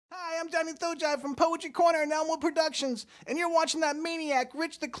I'm Johnny Thojai from Poetry Corner and Elmwood Productions, and you're watching that maniac,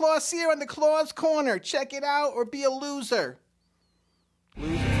 Rich the Clawseer on the Claw's Corner. Check it out or be a loser.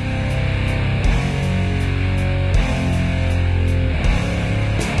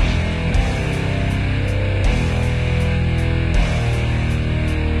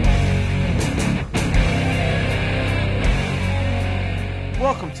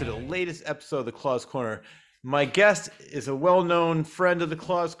 Welcome to the latest episode of the Claw's Corner. My guest is a well-known friend of the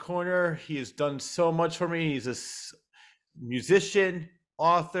Claw's Corner. He has done so much for me. He's a musician,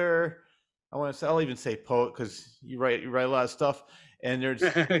 author. I'll even say poet because you write a lot of stuff. And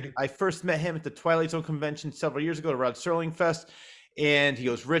I first met him at the Twilight Zone convention several years ago at Rod Serling Fest. And he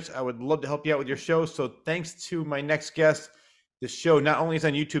goes, Rich, I would love to help you out with your show. So thanks to my next guest, the show not only is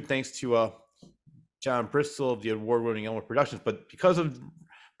on YouTube, thanks to John Bristol of the award-winning Elmwood Productions, but because of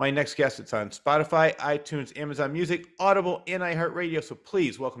my next guest, it's on Spotify, iTunes, Amazon Music, Audible, and iHeartRadio. So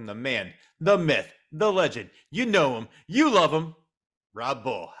please welcome the man, the myth, the legend. You know him, you love him, Rob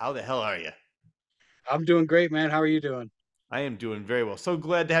Bull. How the hell are you? I'm doing great, man. How are you doing? I am doing very well. So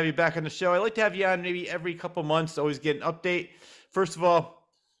glad to have you back on the show. I like to have you on maybe every couple months, always get an update. First of all,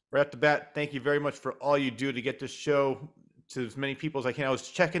 right off the bat, thank you very much for all you do to get this show to as many people as I can. I was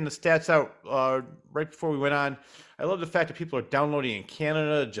checking the stats out right before we went on. I love the fact that people are downloading in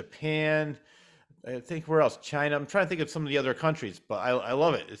Canada, Japan, I think where else? China. I'm trying to think of some of the other countries, but I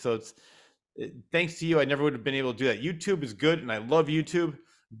love it. So thanks to you, I never would have been able to do that. YouTube is good, and I love YouTube,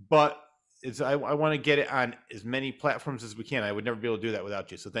 but I want to get it on as many platforms as we can. I would never be able to do that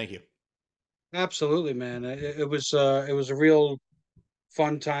without you. So thank you. Absolutely, man. It was a real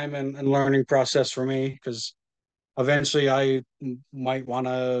fun time and learning process for me because eventually I might want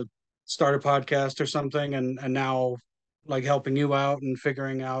to start a podcast or something, and now like helping you out and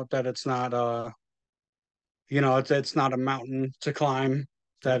figuring out that it's not it's not a mountain to climb,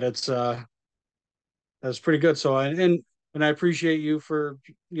 that that's pretty good. So and I appreciate you for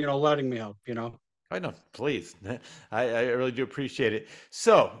letting me help. I know, please. I really do appreciate it.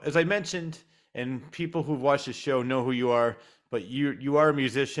 So, as I mentioned, and people who've watched the show know who you are, but you are a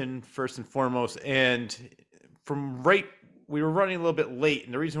musician first and foremost. And we were running a little bit late,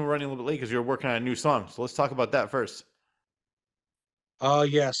 and the reason we're running a little bit late because you're working on a new song. So let's talk about that first.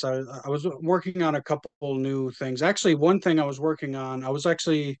 Yes, I was working on a couple new things. Actually, one thing I was working on, I was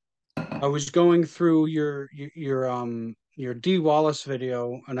going through your Dee Wallace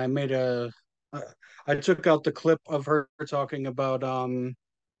video, and I I took out the clip of her talking about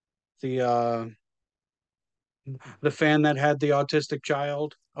the uh the fan that had the autistic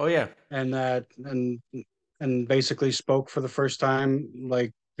child, Oh yeah, and and basically spoke for the first time,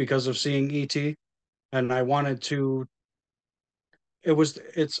 like because of seeing ET. And I wanted to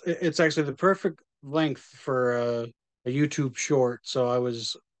it's actually the perfect length for a YouTube short. So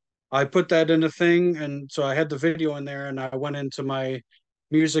I put that in a thing, and so I had the video in there, and I went into my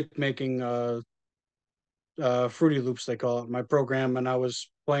music making Fruity Loops, they call it, my program, and I was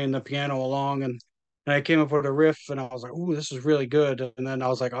playing the piano along, and I came up with a riff, and I was like, "Ooh, this is really good." And then I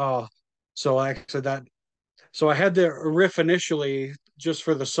was like, "Oh," so I said that. So I had the riff initially just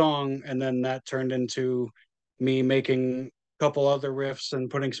for the song, and then that turned into me making a couple other riffs and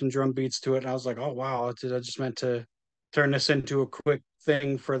putting some drum beats to it. And I was like, "Oh wow, I just meant to turn this into a quick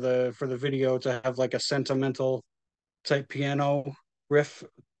thing for the video to have like a sentimental type piano riff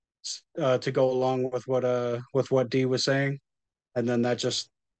to go along with what Dee was saying." And then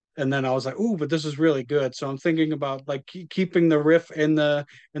and then I was like, "Ooh, but this is really good." So I'm thinking about like keeping the riff in the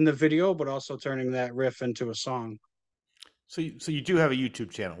video, but also turning that riff into a song. so you do have a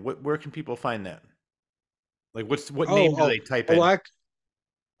YouTube channel. Where can people find that? Like, what name do they type in? I,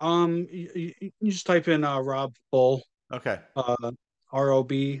 you just type in Rob Bull, Okay.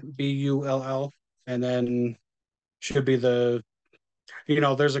 ROBBULL, and then should be there's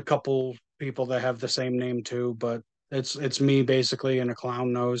a couple people that have the same name too, but it's me basically in a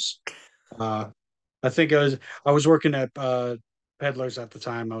clown nose. Uh, I think I was working at Peddlers at the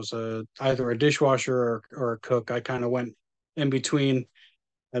time. I was either a dishwasher or a cook. I kind of went in between,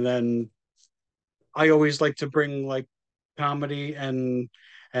 and then I always like to bring like comedy and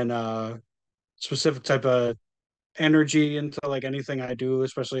specific type of energy into like anything I do,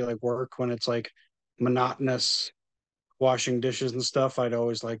 especially like work when it's like monotonous washing dishes and stuff. I'd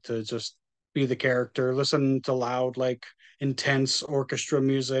always like to just be the character, listen to loud, like intense orchestra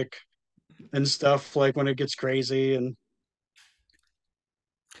music and stuff, like when it gets crazy and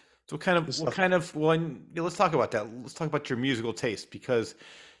So stuff. let's talk about that. Let's talk about your musical taste because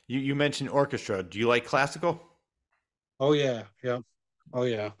you mentioned orchestra. Do you like classical? Oh yeah, yeah. Oh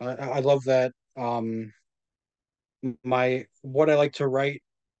yeah. I love that. My what I like to write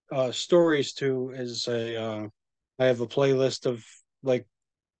Stories too is a I have a playlist of like,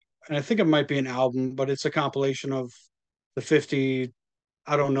 and I think it might be an album, but it's a compilation of the 50.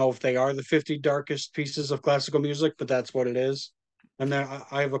 I don't know if they are the 50 darkest pieces of classical music, but that's what it is. And then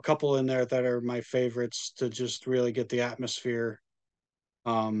I have a couple in there that are my favorites to just really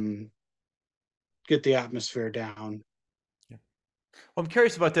um, get the atmosphere down. Yeah. Well, I'm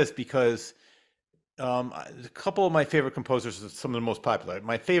curious about this because a couple of my favorite composers are some of the most popular.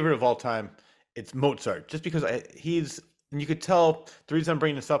 My favorite of all time, it's Mozart, just because and you could tell the reason I'm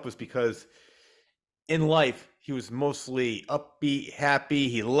bringing this up was because in life he was mostly upbeat, happy.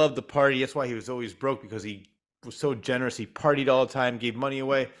 He loved the party. That's why he was always broke, because he was so generous. He partied all the time, gave money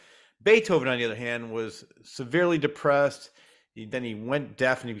away. Beethoven, on the other hand, was severely depressed. Then he went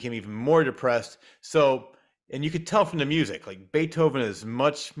deaf and he became even more depressed. So, and you could tell from the music, like Beethoven is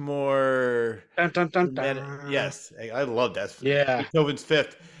much more. Dun, dun, dun, dun. Yes, I love that. Yeah. Beethoven's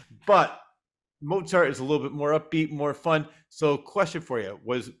Fifth, but Mozart is a little bit more upbeat, more fun. So, question for you: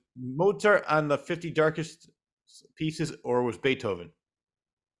 was Mozart on the 50 darkest pieces, or was Beethoven?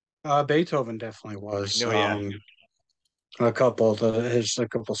 Beethoven definitely was. No, yeah. A couple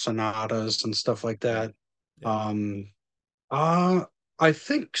sonatas and stuff like that. Yeah. I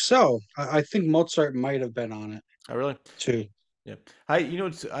think so. I think Mozart might have been on it Oh, really? too. Yeah. I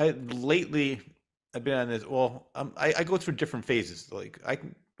lately I've been on this. Well, I go through different phases. Like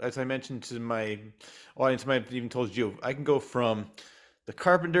as I mentioned to my audience, I might have even told you, I can go from the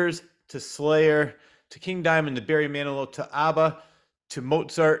Carpenters to Slayer to King Diamond to Barry Manilow to ABBA to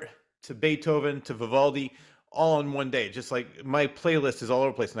Mozart to Beethoven to Vivaldi, all in one day. Just like my playlist is all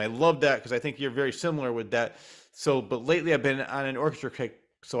over the place, and I love that because I think you're very similar with that. So, but lately I've been on an orchestra kick.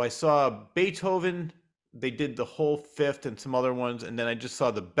 So I saw Beethoven. They did the whole fifth and some other ones, and then I just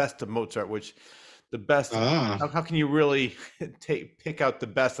saw the best of Mozart, which the best. How can you really pick out the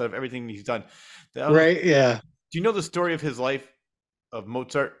best out of everything he's done? Right? Yeah. Do you know the story of his life of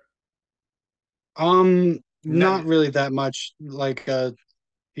Mozart? Not really that much. Like, there's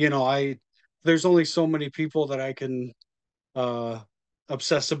only so many people that I can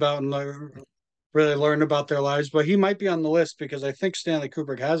obsess about and really learn about their lives. But he might be on the list because I think Stanley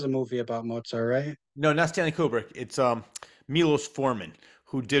Kubrick has a movie about Mozart, right? No, not Stanley Kubrick. It's Milos Forman,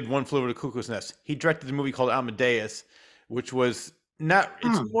 who did One Flew Over the Cuckoo's Nest. He directed the movie called Amadeus, which was not.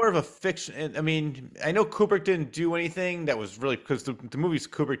 It's more of a fiction. I mean, I know Kubrick didn't do anything that was really, because the movies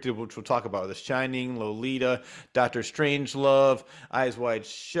Kubrick did, which we'll talk about, The Shining, Lolita, Doctor Strangelove, Eyes Wide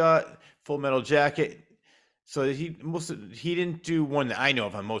Shut, Full Metal Jacket. So he didn't do one that I know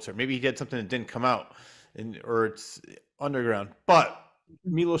of on Mozart. Maybe he did something that didn't come out, or it's underground. But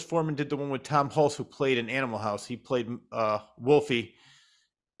Milos Forman did the one with Tom Hulce, who played in Animal House. He played Wolfie,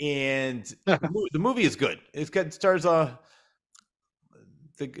 and the movie is good. It stars I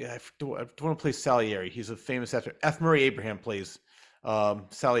don't want to play Salieri. He's a famous actor. F. Murray Abraham plays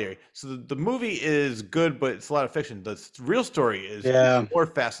Salieri. So the movie is good, but it's a lot of fiction. The real story is more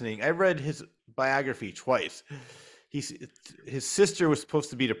fascinating. I read his biography twice. His sister was supposed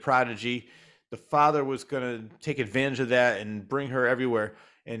to be the prodigy. The father was going to take advantage of that and bring her everywhere.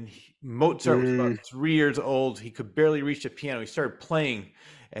 And Mozart was about 3 years old. He could barely reach the piano. He started playing,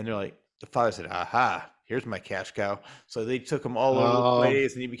 and the father said, "Aha, here's my cash cow." So they took him all over the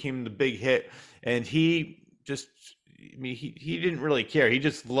place, and he became the big hit. And he didn't really care. He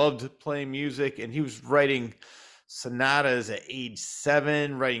just loved playing music, and he was writing sonatas at age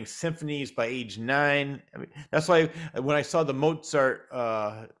 7, writing symphonies by age 9. I mean, that's why when I saw the Mozart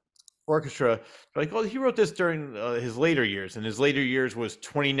orchestra, like, oh, he wrote this during his later years, and his later years was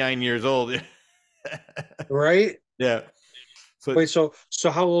 29 years old. Right? Yeah. So wait, so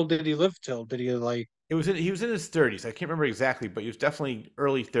how old did he live till? Did he like? He was in his 30s. I can't remember exactly, but he was definitely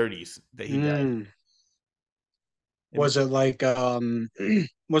early 30s that he died. Was it like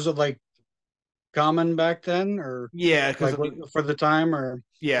was it like common back then, or because for the time, or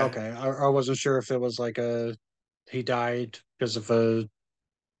yeah? Okay, I wasn't sure if it was like he died because of a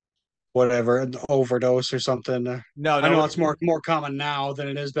whatever, an overdose or something. No, I know it's more common now than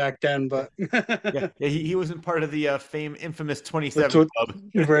it is back then, but yeah, he wasn't part of the infamous 27 Club,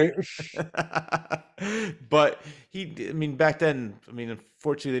 right? But back then,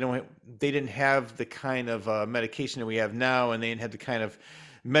 unfortunately, they didn't have the kind of medication that we have now, and they didn't have the kind of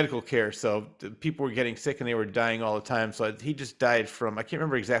medical care. So people were getting sick and they were dying all the time. So he just died from, I can't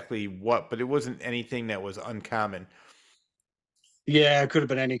remember exactly what, but it wasn't anything that was uncommon. Yeah, it could have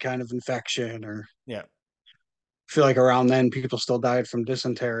been any kind of infection, or yeah. I feel like around then people still died from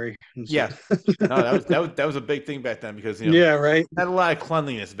dysentery. Yeah, no, that was a big thing back then, because yeah, right. Not a lot of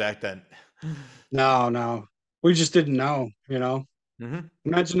cleanliness back then. No, we just didn't know, Hmm.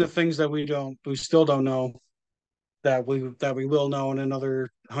 Imagine the things that we still don't know that we will know in another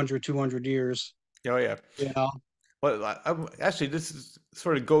 100, 200 years. Oh yeah. You know, Well, actually, this is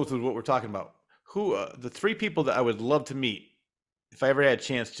sort of goes with what we're talking about. Who the three people that I would love to meet if I ever had a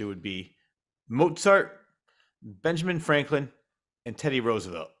chance to would be Mozart, Benjamin Franklin, and Teddy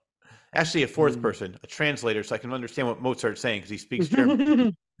Roosevelt. Actually, a fourth Mm. person, a translator, so I can understand what Mozart's saying because he speaks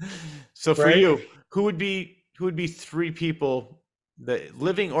German. So for Right? you, who would be three people that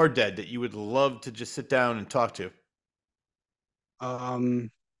living or dead that you would love to just sit down and talk to?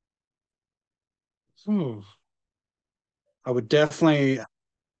 Um, hmm, I would definitely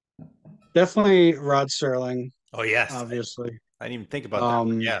Rod Serling, Oh yes, obviously. I didn't even think about that,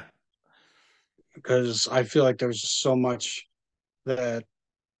 but Um, yeah. because I feel like there's so much that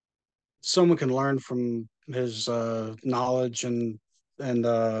someone can learn from his knowledge and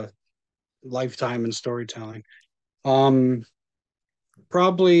lifetime and storytelling. Um,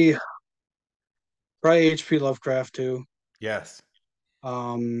 probably probably H.P. Lovecraft too. Yes,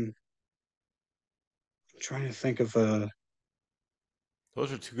 I'm trying to think of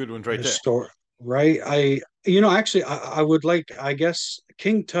those are two good ones right a there. story. Right? Actually, I would like, I guess,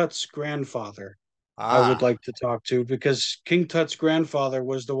 King Tut's grandfather. I would Ah, like to talk to because King Tut's grandfather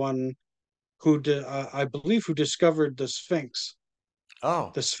was the one I believe, who discovered the Sphinx.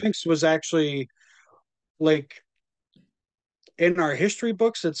 oh, The Sphinx was actually like in our history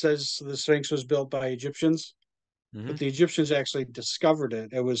books, it says the Sphinx was built by Egyptians, but hmm, the Egyptians actually discovered it.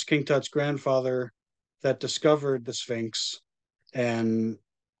 It was King Tut's grandfather that discovered the Sphinx and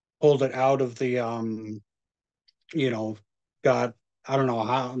pulled it out of the you know, got, I don't know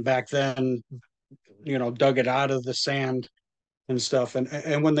how back then, dug it out of the sand and stuff.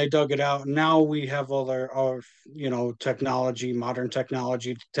 And when they dug it out, now we have all our technology, modern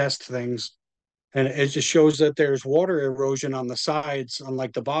technology to test things. And it just shows that there's water erosion on the sides,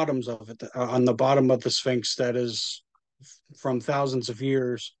 unlike the bottoms of it, on the bottom of the Sphinx, that is from thousands of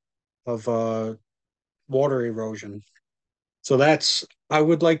years of water erosion. So that's I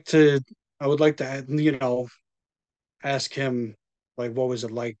would like to ask him, like, what was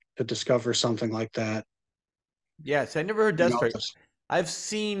it like to discover something like that? yes. I never heard You that know, story. I've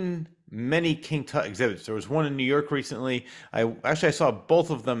seen many King Tut exhibits. There was one in New York recently. I saw both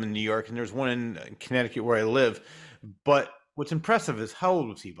of them in New York, and there's one in Connecticut where I live. But what's impressive is how old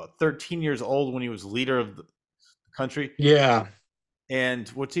was he? About 13 years old when he was leader of the country. yeah, And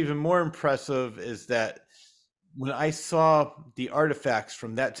what's even more impressive is that when I saw the artifacts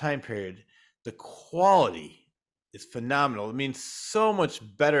from that time period, the quality is phenomenal. I mean, so much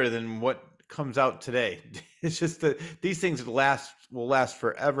better than what comes out today. It's just that these things will last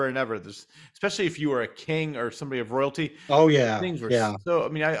forever and ever. There's, especially if you were a king or somebody of royalty, oh yeah, things were yeah. so. I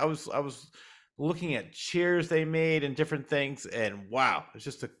mean, I was looking at chairs they made and different things, and wow, it's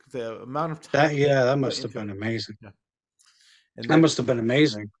just the amount of time That put must have into been it. amazing. Yeah. And That that, must have been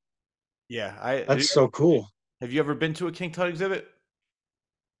amazing. yeah, I That's so cool. have you ever been to a King Tut exhibit?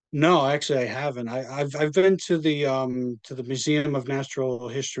 No, actually, I haven't. I've been to the Museum of Natural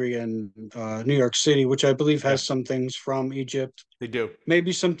History in New York City, which I believe Yeah, has some things from Egypt, they do.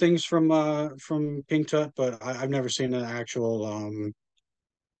 maybe some things from King Tut, but I've never seen an actual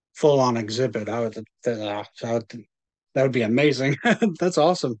full on exhibit. That would be amazing. That's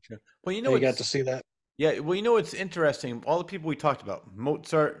awesome. Yeah. Well, That you got to see that. yeah, well, it's interesting. All the people we talked about,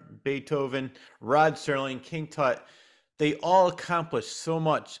 Mozart, Beethoven, Rod Serling, King Tut, they all accomplished so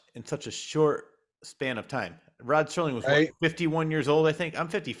much in such a short span of time. Rod Serling was what, Right? 51 years old, I think. I'm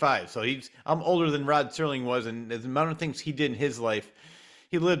 55, so I'm older than Rod Serling was, and the amount of things he did in his life,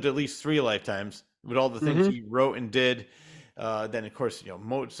 he lived at least three lifetimes with all the things Hmm. he wrote and did. Then of course,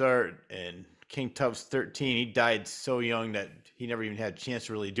 Mozart and King Tut's 13. He died so young that he never even had a chance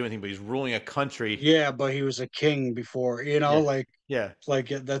to really do anything. But he's ruling a country. Yeah, but he was a king before, Yeah, yeah,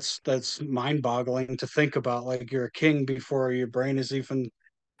 that's mind boggling to think about. Like, you're a king before your brain is even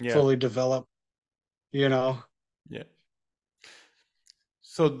yeah, fully developed. You know. yeah.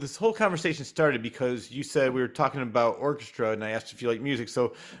 So this whole conversation started because you said we were talking about orchestra, and I asked if you like music.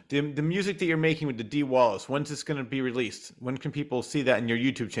 So the music that you're making with the D Wallace, when's this going to be released? When can people see that in your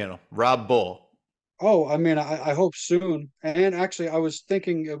YouTube channel, Rob Bull? Oh, I mean, I hope soon. And actually, I was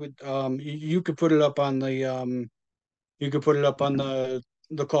thinking it would you could put it up on the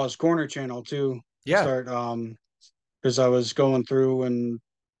the Claus Corner channel too. Yeah, Start because I was going through and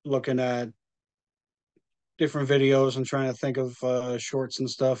looking at different videos and trying to think of shorts and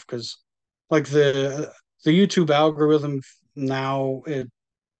stuff, because like the YouTube algorithm now, it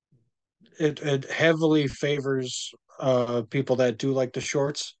heavily favors people that do like the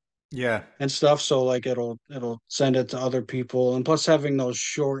shorts. Yeah. and stuff. So like it'll send it to other people, and plus having those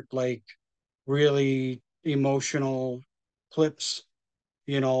short, like really emotional clips,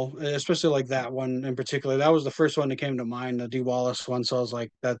 especially like that one in particular. That was the first one that came to mind, the D Wallace one. So I was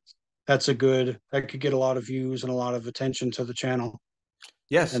like, that could get a lot of views and a lot of attention to the channel.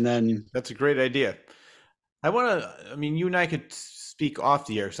 Yes, And then that's a great idea. I mean, you and I could speak off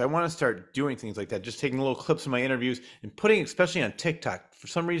the air, so I want to start doing things like that, just taking little clips of my interviews and putting, especially on TikTok. For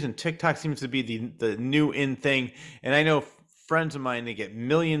some reason, TikTok seems to be the new in thing, and I know friends of mine, they get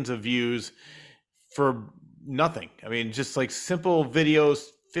millions of views for nothing. I mean, just like simple videos,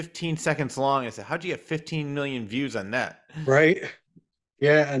 15 seconds long. I said, how'd you get 15 million views on that? right,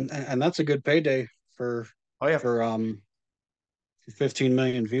 yeah, and that's a good payday for Oh yeah, for 15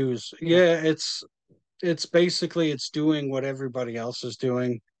 million views. yeah, Yeah, it's basically it's doing what everybody else is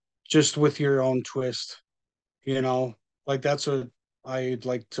doing, just with your own twist. You know, like that's what I'd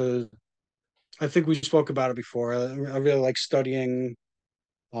like to. I think we spoke about it before. I really like studying,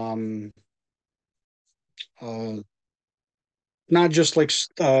 um, uh, not just like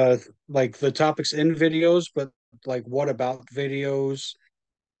the topics in videos, but like what about videos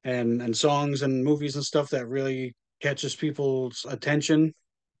and songs and movies and stuff that really catches people's attention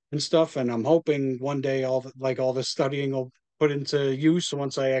and stuff. And I'm hoping one day all this studying will put into use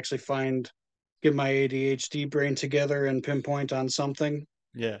once I actually get my ADHD brain together and pinpoint on something,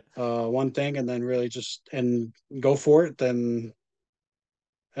 yeah, one thing, and then really just and go for it. Then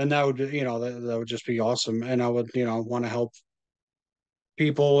and that would that would just be awesome. And I would want to help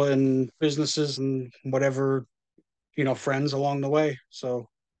people and businesses and whatever friends along the way. So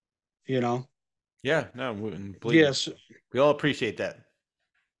you know yeah. No, and believe me, yes. we all appreciate that.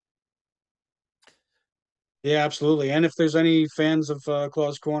 Yeah, absolutely. And if there's any fans of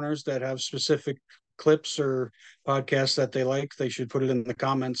Claus Corners that have specific clips or podcasts that they like, they should put it in the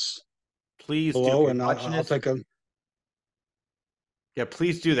comments Please do if below, you're and watching I'll this. take a. Yeah,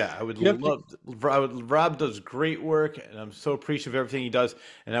 please do that. I would Yep. love. Rob does great work, and I'm so appreciative of everything he does.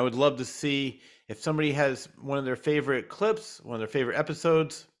 And I would love to see if somebody has one of their favorite clips, one of their favorite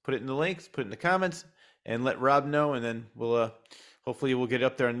episodes. Put it in the links, put it in the comments, and let Rob know. And then we'll hopefully we'll get it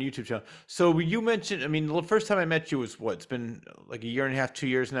up there on the YouTube channel. So you mentioned, I mean, the first time I met you was what? It's been like a year and a half, 2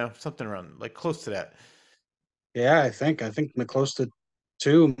 years now, something around like close to that. Yeah, I think close to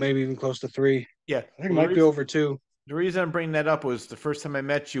two, maybe even close to three. Yeah. I think it Well, might be over two. the reason I'm bringing that up was the first time I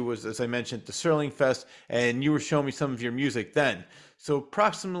met you was, as I mentioned, at the Sterling Fest, and you were showing me some of your music then. So,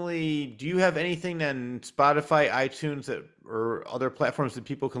 approximately, do you have anything on Spotify, iTunes, or other platforms that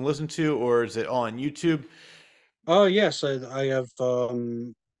people can listen to, or is it all on YouTube? Oh yes, I have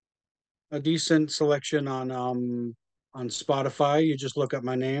a decent selection on Spotify. You just look up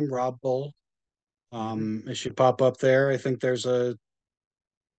my name, Rob Bull. Mhm. It should pop up there. I think there's a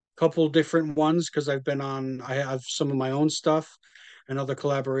couple different ones because I have some of my own stuff and other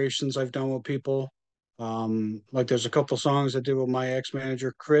collaborations I've done with people. Like there's a couple songs I did with my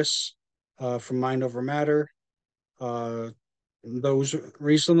ex-manager Chris, from Mind Over Matter. Uh, those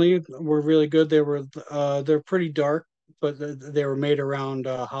recently were really good. They're pretty dark, but they were made around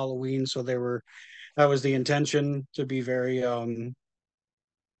Halloween, so that was the intention to be very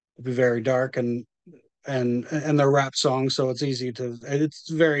dark and they're rap songs, so it's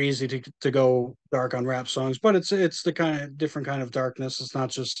very easy to go dark on rap songs, but it's the kind of different kind of darkness. It's not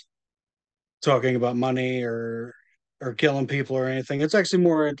just talking about money or killing people or anything. It's actually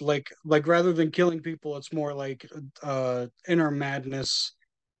more like rather than killing people, it's more like inner madness,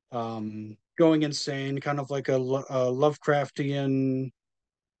 going insane, kind of like a Lovecraftian,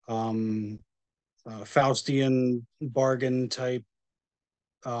 um Faustian bargain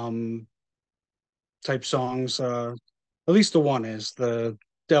um type songs. At least the one is the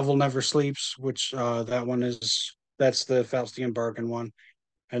Devil Never Sleeps, which that's the Faustian bargain one.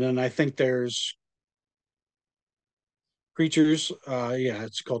 And then I think there's Creatures. Yeah,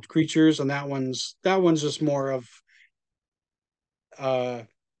 it's called Creatures, and that one's just more of uh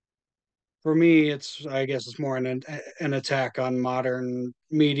for me, it's I guess it's more an attack on modern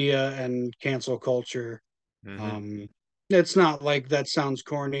media and cancel culture. Hmm. Um, it's not like that sounds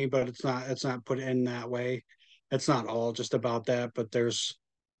corny, but it's not put in that way. It's not all just about that, but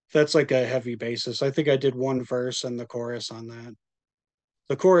that's like a heavy basis. I think I did one verse and the chorus on that.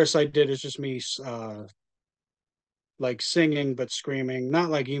 The chorus I did is just me like singing but screaming, not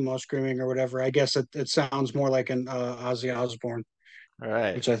like emo screaming or whatever. I guess it sounds more like an Ozzy Osbourne, All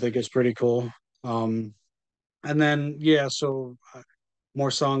right. which I think is pretty cool. Um, and then yeah, so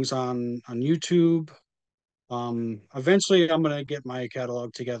more songs on YouTube. Eventually I'm gonna get my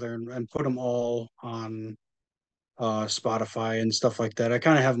catalog together and put them all on Spotify and stuff like that. I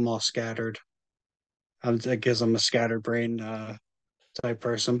kind of have them all scattered. I guess I'm a scattered brain type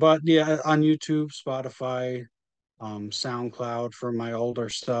person. But yeah, on YouTube, Spotify, SoundCloud for my older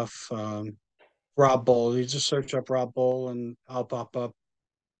stuff. Rob Bull. You just search up Rob Bull and I'll pop up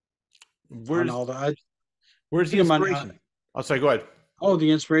on Where's all the. I where's the think I'm on. inspiration? Oh, sorry. Go ahead. Oh,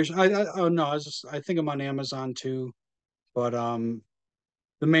 the inspiration. Oh no, I think I'm on Amazon too. But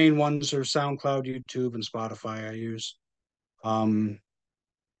the main ones are SoundCloud, YouTube, and Spotify. I use. Um,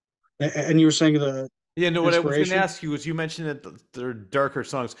 and you were saying the Yeah, no. What I was going to inspiration. ask you was, you mentioned that they're darker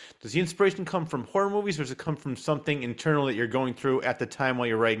songs. Does the inspiration come from horror movies, or does it come from something internal that you're going through at the time while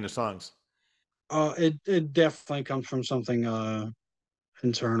you're writing the songs? It definitely comes from something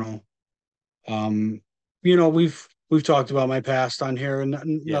internal. Um, we've talked about my past on here, and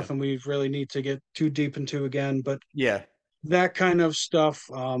Yeah. nothing we really need to get too deep into again. But Yeah. that kind of stuff,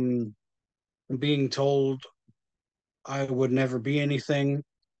 being told I would never be anything,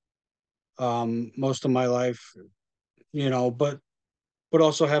 most of my life, but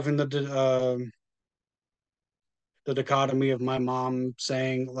also having the dichotomy of my mom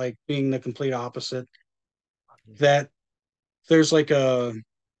saying like being the complete opposite, that there's like a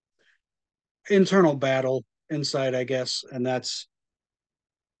internal battle inside, I guess, and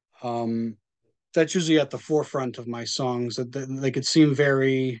um that's usually at the forefront of my songs. That they could seem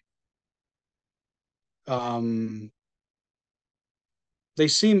very um they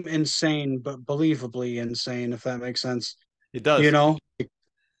seem insane but believably insane, if that makes sense. It You does. know,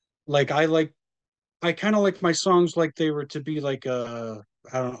 like I kind of like my songs like they were to be like a,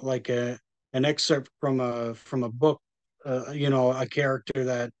 I don't know, like a an excerpt from a book, a character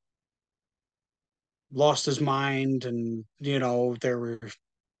that lost his mind, and there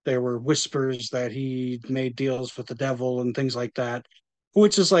were whispers that he made deals with the devil and things like that,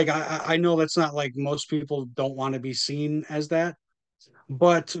 which is like I know that's not like, most people don't want to be seen as that,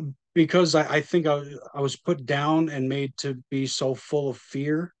 but because I think I was put down and made to be so full of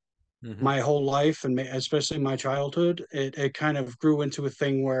fear Hmm. my whole life, and especially my childhood, it kind of grew into a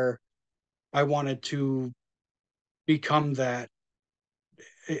thing where I wanted to become that,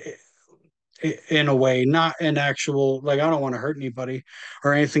 in a way, not an actual, like, I don't want to hurt anybody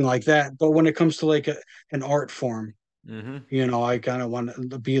or anything like that, but when it comes to like an art form, Hmm. I kind of want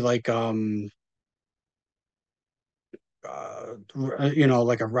to be like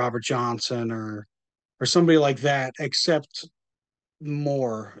like a Robert Johnson or somebody like that, except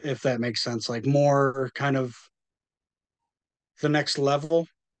more, if that makes sense, like more kind of the next level,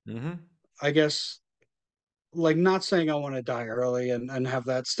 Hmm. I guess. Like, not saying I want to die early and have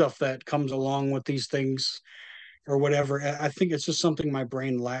that stuff that comes along with these things or whatever. I think it's just something my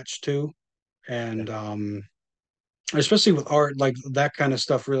brain latched to. Yeah. And especially with art, like that kind of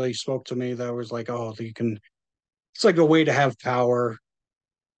stuff really spoke to me. That was like, oh, it's like a way to have power,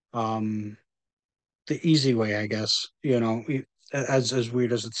 um, the easy way, I guess, as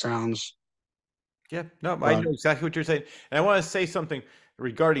weird as it sounds. Yeah, no, I But know exactly what you're saying. And I want to say something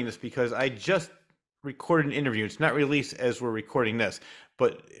regarding this because I just recorded an interview. It's not released as we're recording this,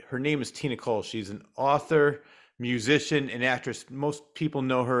 but her name is Tina Cole. She's an author, musician, and actress. Most people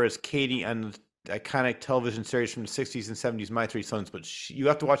know her as Katie on the iconic television series from the 60s and 70s, My Three Sons. But you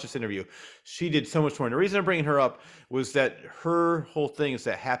have to watch this interview. She did so much more. And the reason I'm bringing her up was that her whole thing is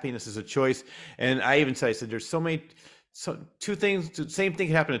that happiness is a choice. And I said, there's so many, so two things, the same thing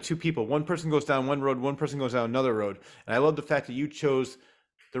can happen to two people. One person goes down one road, one person goes down another road. And I love the fact that you chose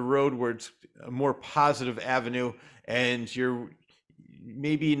the road where it's a more positive avenue, and you're,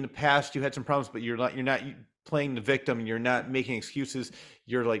 maybe in the past you had some problems, but you're not playing the victim. You're not making excuses.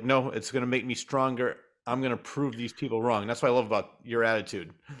 You're like, no, it's going to make me stronger. I'm going to prove these people wrong. That's what I love about your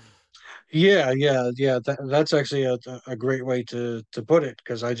attitude. yeah, yeah, yeah, that's actually a great way to put it,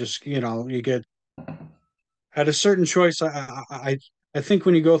 because I just, you get at a certain choice. I think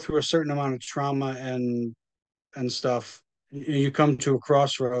when you go through a certain amount of trauma and stuff, you come to a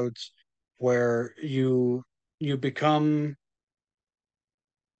crossroads where you become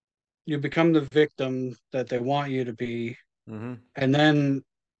you become the victim that they want you to be, Hmm. and then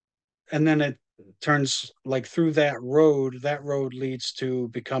it turns like through that road leads to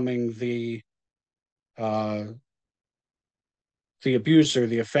becoming uh the abuser,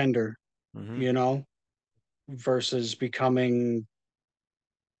 the offender, Hmm. you know versus becoming,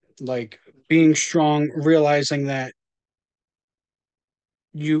 like, being strong, realizing that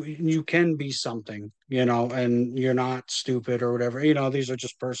you can be something, and you're not stupid or whatever. These are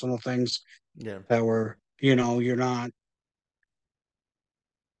just personal things Yeah. that were, you're not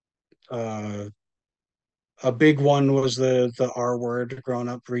uh a big one was the R word, grown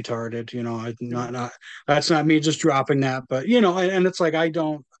up retarded. Not that's not me just dropping that, but and it's like I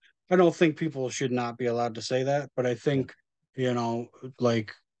don't think people should not be allowed to say that, but I think you know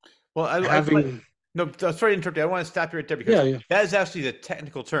like Well, I having no, sorry to interrupt you. I want to stop you right there because yeah yeah that is actually the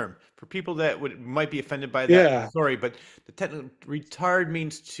technical term for people that might be offended by that. yeah Sorry, but the technical retard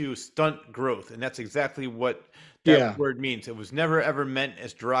means to stunt growth, and that's exactly what that yeah word means. It was never ever meant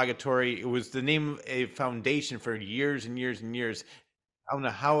as derogatory. It was the name of a foundation for years and years and years. I don't know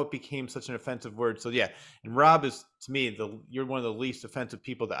how it became such an offensive word. So yeah, and Rob is to me you're one of the least offensive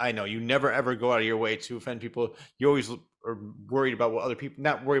people that I know. You never ever go out of your way to offend people. You always are worried about what other people,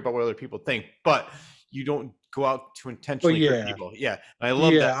 not worried about what other people think, but you don't go out to but intentionally hurt yeah people. Yeah, and I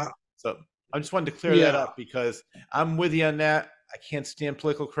love that. yeah So I just wanted to clear that yeah up because I'm with you on that. I can't stand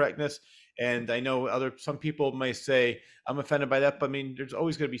political correctness. And I know some people may say I'm offended by that, but I mean, there's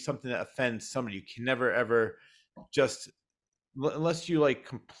always going to be something that offends somebody. You can never ever just unless you like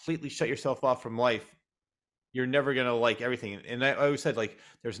completely shut yourself off from life, you're never gonna like everything. And I always said like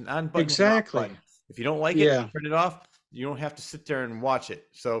there's an on button and an off exactly button. If you don't like it, yeah turn it off. You don't have to sit there and watch it.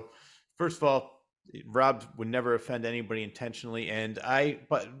 So first of all, Rob would never offend anybody intentionally.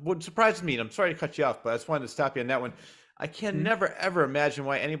 But what surprises me, and I'm sorry to cut you off, but I just wanted to stop you on that one. I can Mhm. never ever imagine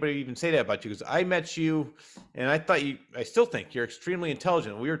why anybody would even say that about you because I met you and I still think you're extremely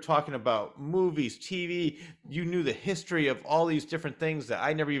intelligent. We were talking about movies, TV. You knew the history of all these different things that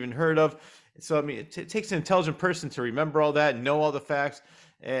I never even heard of. So, I mean, it takes an intelligent person to remember all that, know all the facts,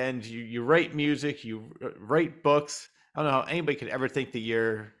 and you write music, you write books. I don't know how anybody could ever think that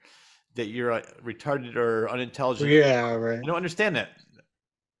you're retarded or unintelligent. Yeah, right. I don't understand that.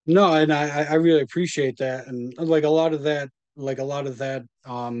 No, and I really appreciate that, and like a lot of that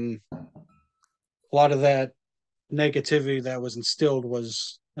negativity that was instilled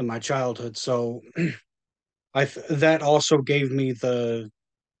was in my childhood. So that also gave me the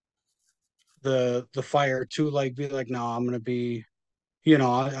fire to like be like, no, I'm gonna be,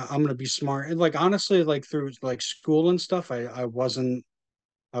 I'm gonna be smart. And like honestly, like through like school and stuff, I wasn't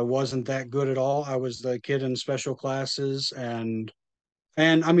that good at all. I was the kid in special classes and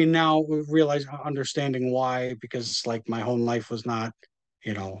I mean now we realize understanding why because like my home life was not,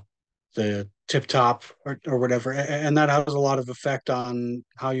 you know, the tip top or whatever. And that has a lot of effect on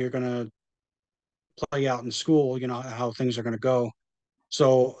how you're gonna play out in school, how things are gonna go.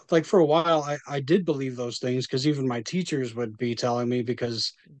 So like for a while I did believe those things because even my teachers would be telling me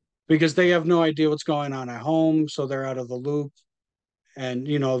because they have no idea what's going on at home, so they're out of the loop. And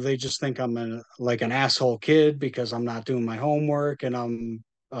they just think I'm like an asshole kid because I'm not doing my homework and I'm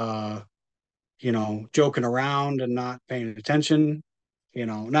joking around and not paying attention,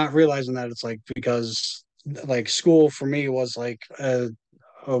 not realizing that it's like because like school for me was a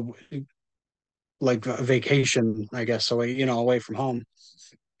like a vacation, I guess, away from home.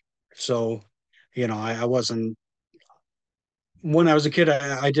 So, I wasn't when I was a kid,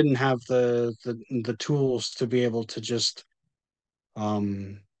 I didn't have the tools to be able to just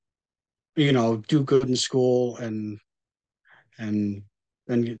um do good in school and and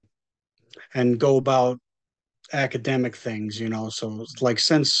and go about academic things, so like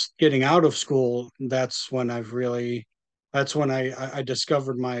since getting out of school, that's when I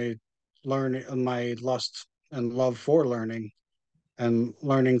discovered my lust and love for learning and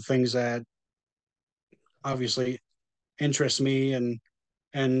learning things that obviously interest me.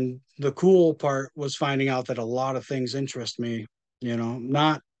 And the cool part was finding out that a lot of things interest me,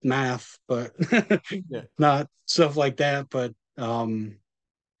 not math, but Yeah. not stuff like that, but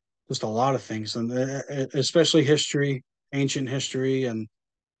just a lot of things, and especially history, ancient history, and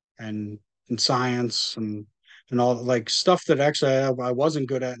and science and all like stuff that actually I wasn't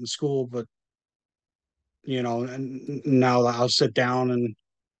good at in school, but and now I'll sit down and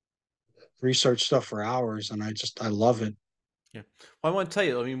research stuff for hours, and I love it. Yeah. Well, I want to tell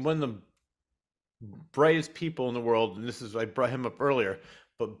you, I mean, one of the brightest people in the world, and this is I brought him up earlier,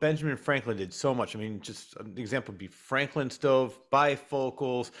 but Benjamin Franklin did so much. I mean, just an example would be Franklin stove,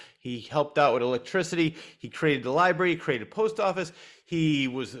 bifocals. He helped out with electricity. He created the library. He created a post office. He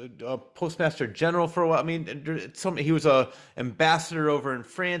was a postmaster general for a while. I mean, he was a ambassador over in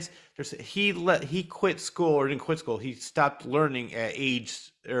France. He quit school or didn't quit school. He stopped learning at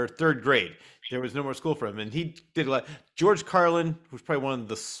age or third grade. There was no more school for him, and he did a lot. George Carlin was probably one of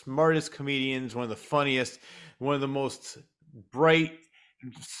the smartest comedians, one of the funniest, one of the most bright,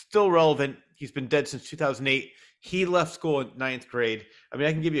 still relevant. He's been dead since 2008. He left school in ninth grade. I mean,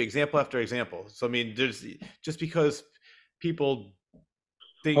 I can give you example after example. So I mean, there's just because people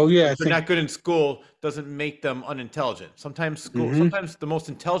Oh yeah, I they're think. not good in school doesn't make them unintelligent. Hmm. Sometimes the most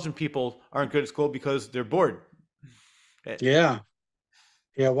intelligent people aren't good at school because they're bored. Eh, Yeah,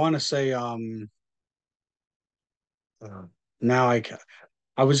 yeah. I want to say uh, now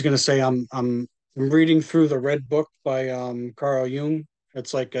I was gonna say I'm reading through the Red Book by Carl Jung.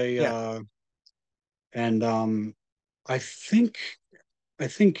 It's like a Yeah. and I think I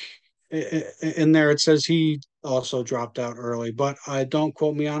think in there it says he also dropped out early, but I don't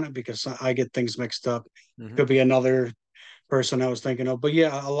quote me on it because I get things mixed up. Hmm. Could be another person I was thinking of. But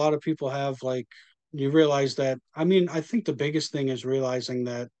yeah, a lot of people have like you realize that I mean, I think the biggest thing is realizing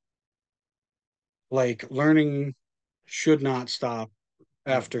that like learning should not stop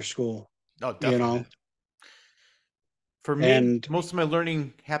No. after school, Oh, you definitely know? not. For me, And most of my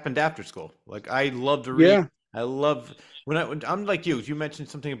learning happened after school. Like I love to read. yeah, I love when I'm like you. You mentioned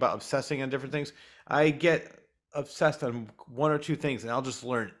something about obsessing on different things. I get obsessed on one or two things, and I'll just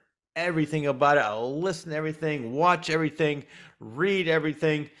learn everything about it. I'll listen to everything, watch everything, read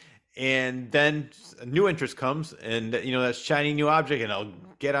everything, and then a new interest comes, and that shiny new object, and I'll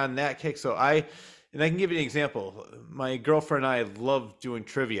get on that kick. And I can give you an example. My girlfriend and I love doing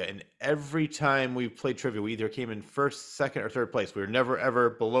trivia, and every time we played trivia, we either came in first, second, or third place. We were never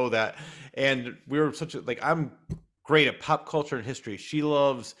ever below that, and we were such a like. I'm great at pop culture and history. She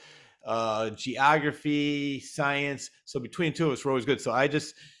loves geography, science. So between the two of us, we're always good.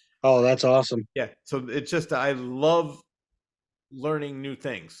 oh, that's awesome. Yeah. So it's just I love learning new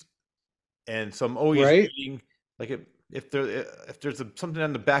things, and so I'm always Right? reading. Like if there's something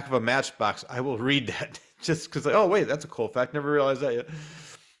on the back of a matchbox, I will read that just because. Like, oh wait, that's a cool fact. Never realized that yet.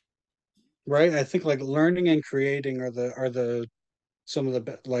 Right? I think like learning and creating are the some of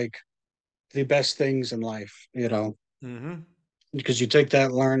the like the best things in life, you know, Mm-hmm. because you take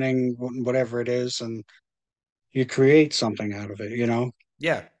that learning, whatever it is, and you create something out of it, you know.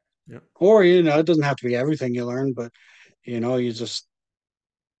 Yeah. Yeah. Or, you know, it doesn't have to be everything you learn, but you know, you just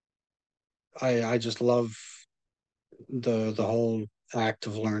I just love the whole act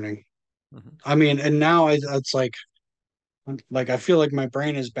of learning. Mm-hmm. I mean, and now it's like I feel like my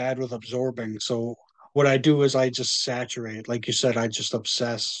brain is bad with absorbing. So what I do is I just saturate. Like you said, I just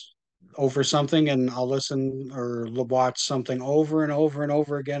obsess over something and I'll listen or watch something over and over and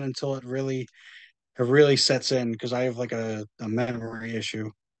over again until it really sets in because I have like a memory issue.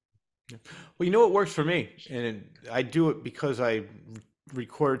 Well, you know what works for me, and I do it because I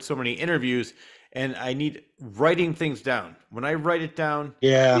record so many interviews, and I need writing things down. When I write it down,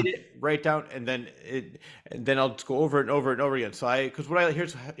 Yeah. read it, write down, and then I'll just go over it and over and over again. So because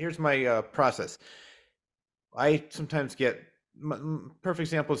here's my process. I sometimes get perfect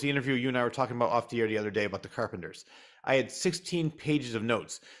example is the interview you and I were talking about off the air the other day about the Carpenters. I had 16 pages of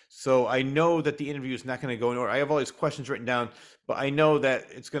notes, so I know that the interview is not going to go in order. I have all these questions written down, but I know that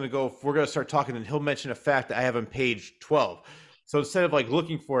it's going to go. If we're going to start talking, and he'll mention a fact that I have on page 12. So instead of like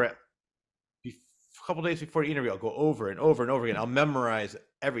looking for it a couple days before the interview, I'll go over and over and over again. I'll memorize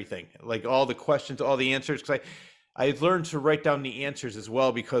everything, like all the questions, all the answers, because I learned to write down the answers as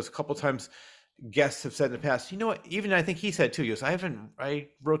well because a couple times guests have said in the past, you know what, even I think he said too, he goes, I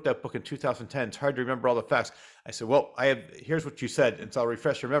wrote that book in 2010. It's hard to remember all the facts. I said, well, here's what you said, and so I'll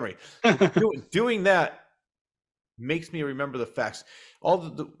refresh your memory. So doing that makes me remember the facts. All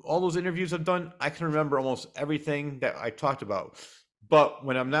those interviews I've done, I can remember almost everything that I talked about. But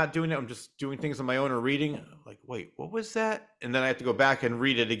when I'm not doing it, I'm just doing things on my own or reading. Like, wait, what was that? And then I have to go back and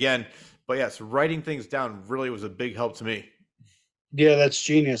read it again. But yes, writing things down really was a big help to me. Yeah, that's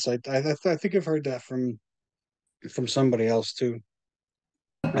genius. I think I've heard that from somebody else too.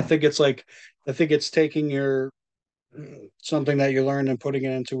 I think it's like I think it's taking your something that you learned and putting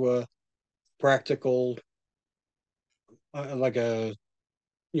it into a practical like a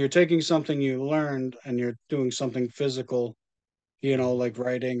you're taking something you learned and you're doing something physical, you know, like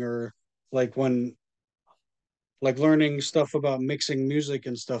writing or like when like learning stuff about mixing music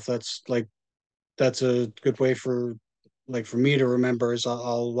and stuff. That's a good way for like for me to remember is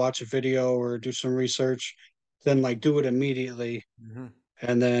I'll watch a video or do some research, then like do it immediately Mm-hmm.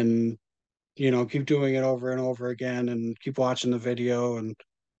 and then you know keep doing it over and over again and keep watching the video and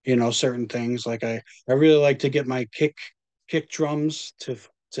you know certain things like I really like to get my kick drums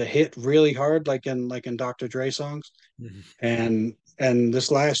to hit really hard like in Dr. Dre songs Mm-hmm. and this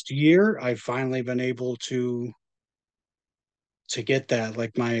last year I've finally been able to get that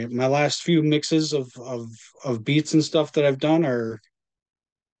like my last few mixes of beats and stuff that I've done are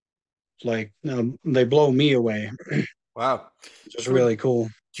like they blow me away. Wow. It's So, do really cool.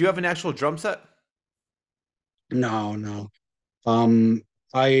 you have an actual drum set? No. Um,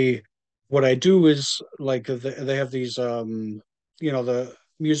 I what I do is like they have these you know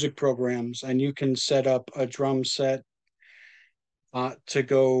music programs, and you can set up a drum set to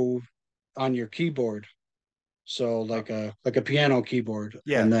go on your keyboard. So like a piano keyboard,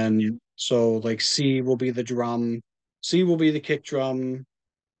 Yeah. and then so like C will be the drum, C will be the kick drum,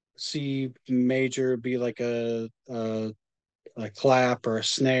 C major be like a clap or a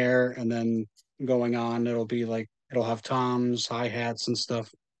snare, and then going on it'll be like it'll have toms, hi-hats and stuff.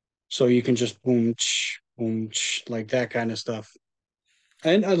 So you can just boom like that kind of stuff.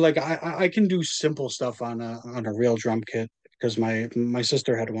 And like I can do simple stuff on a real drum kit because my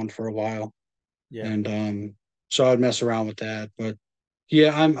sister had one for a while, Yeah. and so I'd mess around with that. But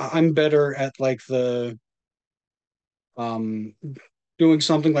yeah, I'm better at like the um doing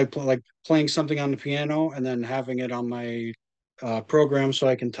something like playing something on the piano and then having it on my program so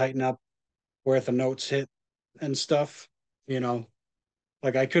I can tighten up where the notes hit and stuff. You know,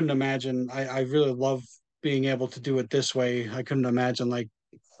 like I couldn't imagine. I really love being able to do it this way. I couldn't imagine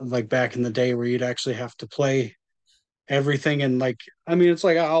like back in the day where you'd actually have to play everything and like I mean it's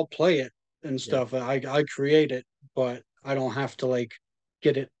like I'll play it and Yeah. stuff. I create it, but I don't have to like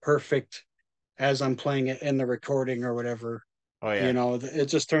get it perfect as I'm playing it in the recording or whatever. Oh You yeah. know, it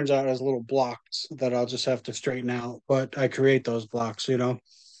just turns out as little blocks that I'll just have to straighten out, but I create those blocks, you know.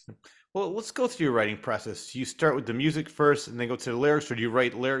 Well, let's go through your writing process. You start with the music first, and then go to the lyrics, or do you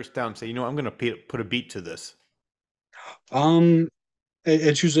write lyrics down and say, you know, I'm going to put a beat to this? Um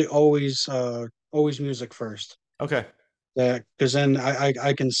it's usually always music first. Okay. That because then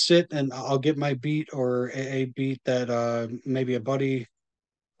I can sit and I'll get my beat or a beat that maybe a buddy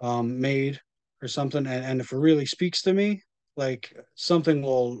made or something, and if it really speaks to me, like something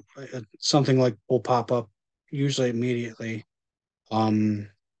like will pop up usually immediately. Um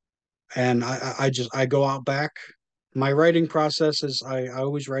and I go out back. My writing process is I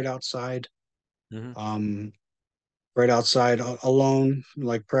always write outside. Hmm. Um right outside alone,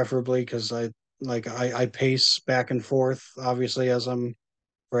 like preferably because I pace back and forth obviously as I'm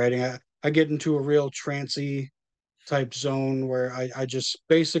writing. I get into a real trancy type zone where I just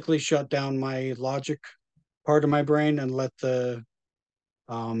basically shut down my logic part of my brain and let the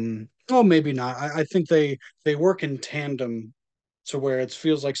well maybe not. I think they work in tandem to where it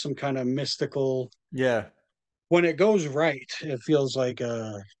feels like some kind of mystical Yeah. when it goes right, it feels like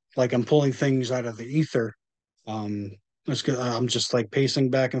I'm pulling things out of the ether. Um it's good. I'm just like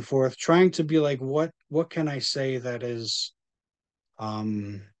pacing back and forth, trying to be like, what can I say that is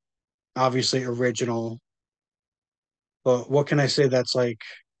um obviously original, but what can I say that's like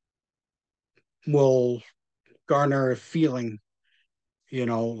will garner a feeling, you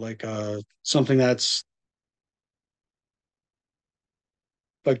know, like something that's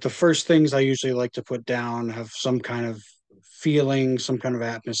like the first things I usually like to put down have some kind of feeling, some kind of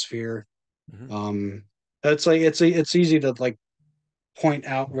atmosphere. Hmm. Um that's like it's easy to like point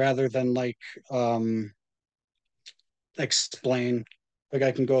out rather than like um explain. Like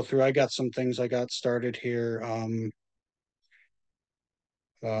I can go through. I got some things I got started here.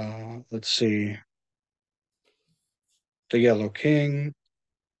 Let's see. The Yellow King.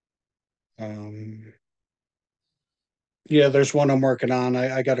 Um, yeah, there's one I'm working on.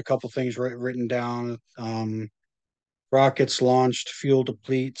 I got a couple things written down. Rockets launched, fuel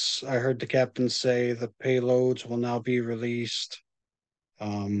depletes. I heard the captain say the payloads will now be released.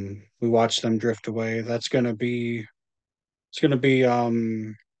 We watched them drift away. It's gonna be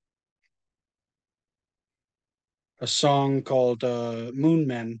a song called Moon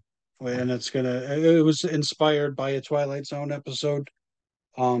Men, and it was inspired by a Twilight Zone episode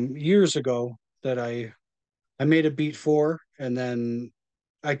years ago that I made a beat for, and then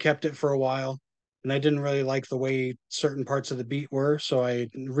I kept it for a while, and I didn't really like the way certain parts of the beat were, so I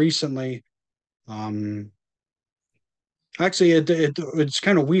recently um actually it's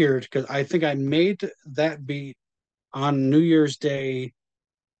kind of weird because I think I made that beat on New Year's Day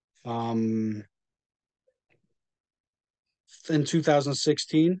um in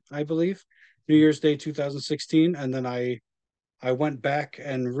 2016, I believe. New Year's Day 2016, and then I went back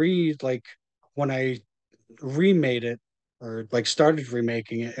and when I remade it or like started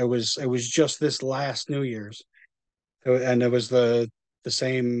remaking it, it was just this last New Year's, and it was the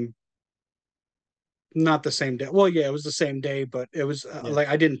same, not the same day. Well, yeah, it was the same day, but it was Yeah. like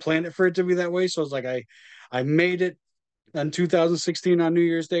I didn't plan it for it to be that way. So it's like I made it in 2016 on New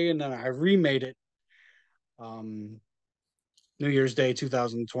Year's Day, and then I remade it um New Year's Day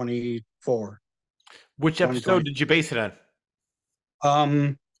 2024, Which episode 2020. did you base it on?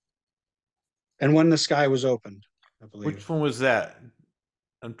 Um, and when the sky was opened, I Which believe one was that?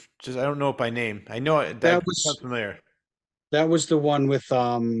 I don't know it by name. I know it, that that was sounds familiar. the one with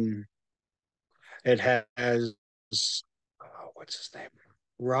it has what's his name?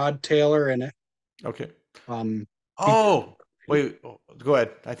 Rod Taylor in it. Okay. Um, he, Oh, wait. Go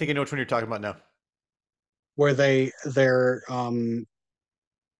ahead. I think I know which one you're talking about now. where they're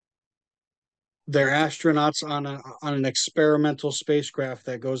astronauts on an experimental spacecraft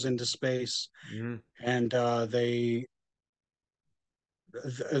that goes into space, Mhm. and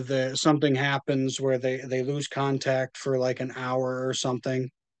something happens where they lose contact for like an hour or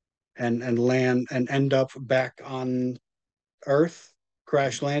something, and land and end up back on Earth,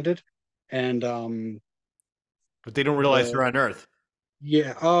 crash landed, and But they don't realize they're the on Earth.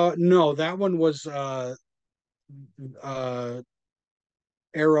 yeah no, that one was uh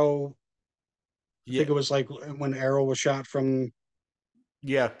Arrow. I Yeah. think it was like when Arrow was shot from.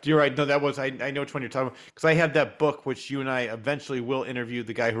 Yeah, you're right. No, that was I know which one you're talking about because I have that book which you and I eventually will interview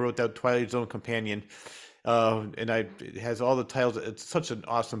the guy who wrote that Twilight Zone companion, it has all the titles. It's such an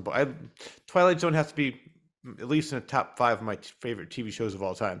awesome book. Twilight Zone has to be at least in the top five of my favorite TV shows of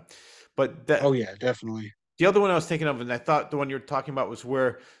all time. But Oh that yeah, definitely. the other one I was thinking of, and I thought the one you were talking about was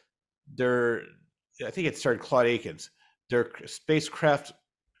where they're, I think it started Claude Akins. Their spacecraft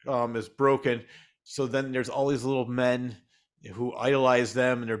is broken, so then there's all these little men who idolize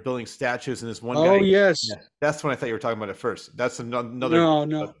them, and they're building statues. And this one guy, Oh yes. yeah, that's what I thought you were talking about at first. That's another. No,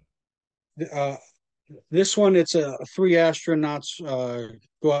 no. Uh, this one, it's three astronauts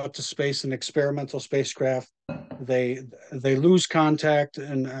go out to space in experimental spacecraft. They they lose contact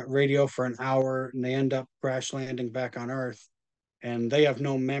and radio for an hour, and they end up crash landing back on Earth. And they have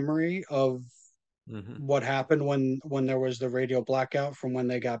no memory of Mhm. what happened when there was the radio blackout from when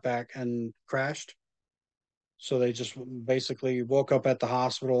they got back and crashed. So they just basically woke up at the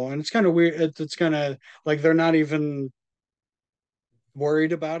hospital, and it's kind of weird. It's kind of like they're not even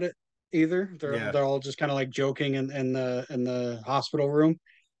worried about it either. Yeah. They're all just kind of like joking in the hospital room.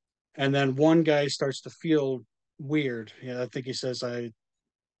 And then one guy starts to feel weird. Yeah, I think he says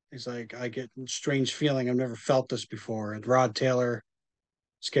he's like, I get a strange feeling. I've never felt this before. And Rod Taylor's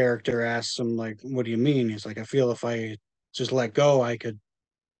character asks him, like, what do you mean? He's like, I feel if I just let go, I could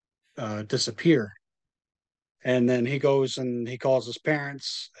disappear. And then he goes and he calls his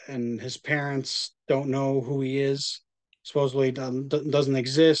parents, and his parents don't know who he is. Supposedly doesn't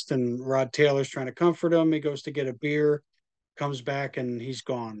exist. And Rod Taylor's trying to comfort him. He goes to get a beer, comes back, and he's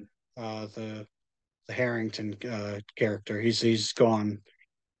gone. The Harrington character, he's gone,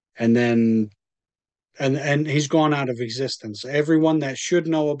 and then and he's gone out of existence. Everyone that should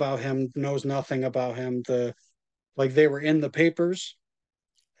know about him knows nothing about him. Like they were in the papers,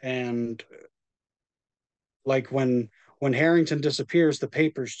 and like when Harrington disappears, the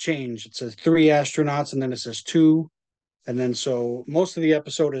papers change. It says three astronauts, and then it says two. And then so most of the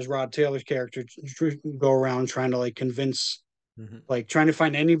episode is Rod Taylor's character go around trying to like convince, Mhm. like trying to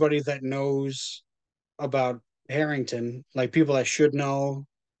find anybody that knows about Harrington, like people that should know,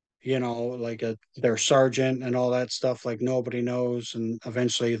 like their sergeant and all that stuff. Like nobody knows, and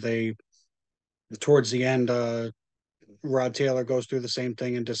eventually towards the end, Rod Taylor goes through the same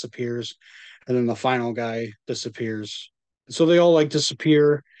thing and disappears, and then the final guy disappears. So they all like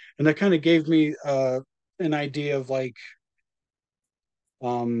disappear, and that kind of gave me an idea of like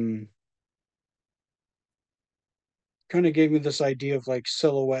um kind of gave me this idea of like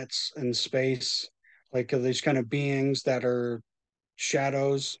silhouettes in space, like these kind of beings that are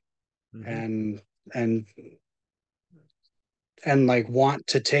shadows, Mhm. and and and like want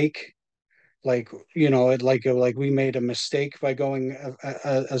to take, like like we made a mistake by going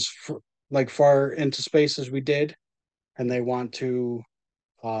like far into space as we did, and they want to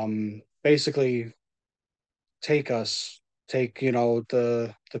basically take us, take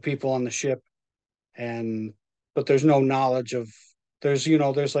the people on the ship, and but there's no knowledge of, there's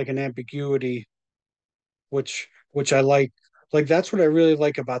like an ambiguity, which I like that's what I really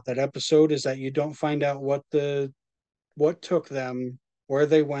like about that episode, is that you don't find out what took them, where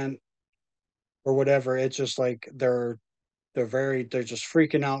they went, or whatever. It's just like they're just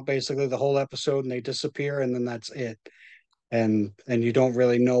freaking out basically the whole episode, and they disappear, and then that's it. And you don't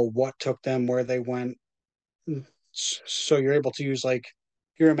really know what took them, where they went. So you're able to use like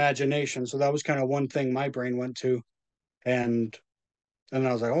your imagination. So that was kind of one thing my brain went to, and and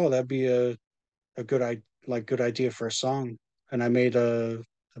I was like, oh, that'd be a good idea for a song. And I made a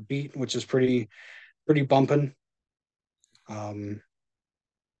beat which is pretty bumping. Um,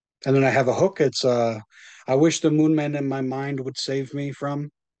 and then I have a hook. It's I wish the moon men in my mind would save me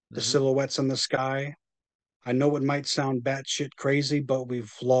from the Mhm. silhouettes in the sky. I know it might sound batshit crazy, but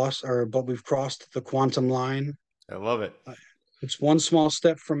we've crossed the quantum line. I love it. Uh, It's one small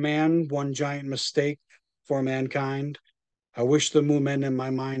step for man, one giant mistake for mankind. I wish the moon men in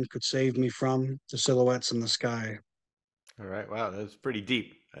my mind could save me from the silhouettes in the sky. All right. Wow, that's pretty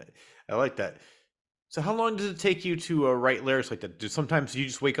deep. I like that. So, how long does it take you to write lyrics like that? Do sometimes you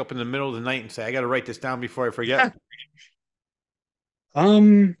just wake up in the middle of the night and say, "I got to write this down before I forget"?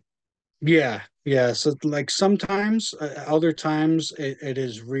 Um, yeah, yeah. So like sometimes, other times it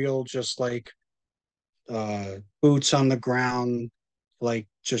is real, just like boots on the ground, like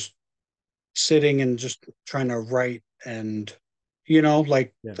just sitting and just trying to write and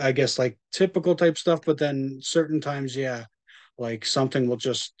like Yeah. I guess like typical type stuff, but then certain times, yeah, like something will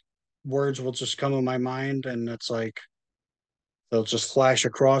just words will just come in my mind and it's like they'll just flash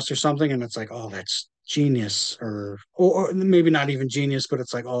across or something and it's like, oh, that's genius or maybe not even genius, but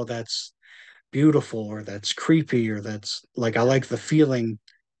it's like, oh, that's beautiful or that's creepy or that's like I Yeah. like the feeling,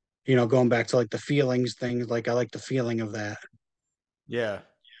 going back to like the feelings thing, like I like the feeling of that. Yeah.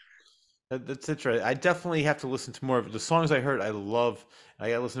 That's interesting. I definitely have to listen to more of it. The songs I heard, I love. I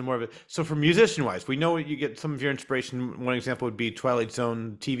got to listen to more of it. So, for musician wise, we know you get some of your inspiration. One example would be Twilight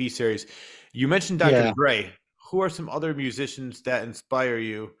Zone TV series. You mentioned Dr. Yeah. Dre. Who are some other musicians that inspire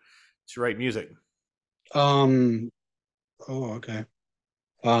you to write music? um oh, okay.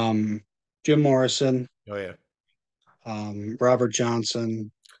 Jim Morrison, Oh yeah. Robert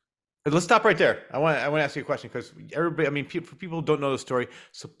Johnson. But let's stop right there. I want to ask you a question because everybody. I mean, for people who don't know the story,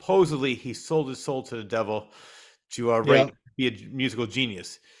 supposedly he sold his soul to the devil to Yeah. write, be a musical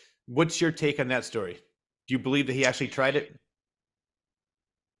genius. What's your take on that story? Do you believe that he actually tried it?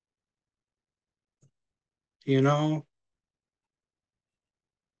 You know,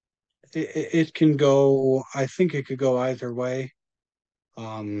 it can go, I think it could go either way.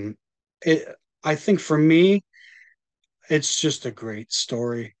 Um, it, I think for me, it's just a great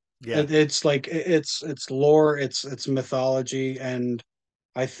story. Yeah. It's like it's lore, it's mythology, and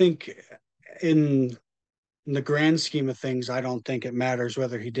I think in in the grand scheme of things, I don't think it matters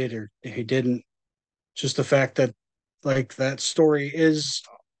whether he did or he didn't. Just the fact that like that story is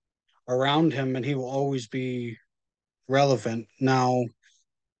around him and he will always be relevant. Now,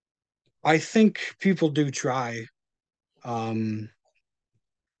 I think people do try. Um,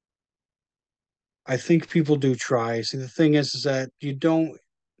 I think people do try. See, the thing is that you don't,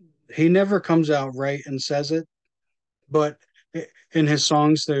 he never comes out right and says it, but in his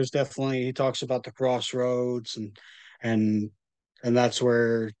songs, there's definitely, he talks about the crossroads and, and that's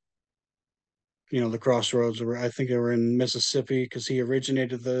where, the crossroads were, I think they were in Mississippi because he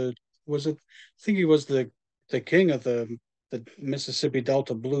originated was it, I think he was the king of the Mississippi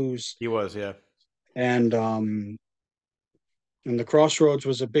Delta blues. He was, yeah. And, and the crossroads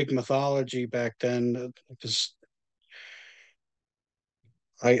was a big mythology back then because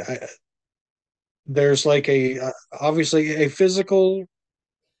I there's like obviously a physical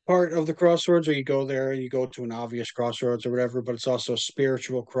part of the crossroads where you go there and you go to an obvious crossroads or whatever, but it's also a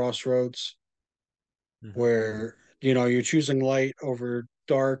spiritual crossroads Hmm. where you're choosing light over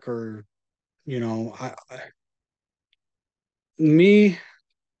dark or me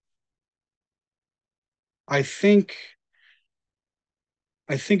I think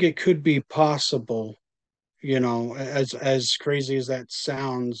I think it could be possible, as crazy as that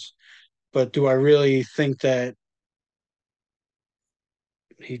sounds, but do I really think that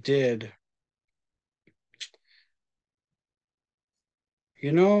he did?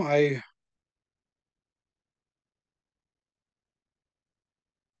 You know, I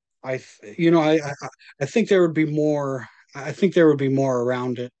think there would be more. I think there would be more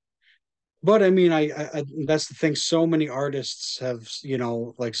around it. But I mean, that's the thing. So many artists have,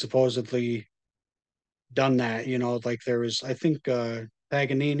 like supposedly done that. Like there was, I think,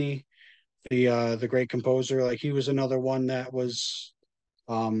 Paganini, the great composer, like he was another one that was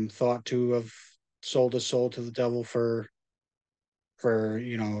thought to have sold his soul to the devil for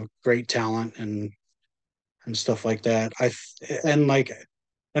great talent and stuff like that. And like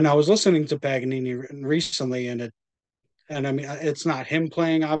and I was listening to Paganini recently, and I mean it's not him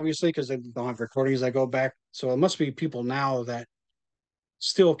playing obviously because they don't have recordings that go back, so it must be people now that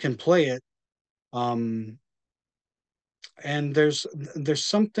still can play it. Um, and there's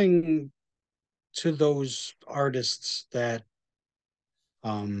something to those artists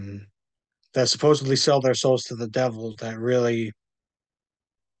um that supposedly sell their souls to the devil that really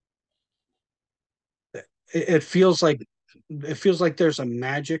it feels like there's a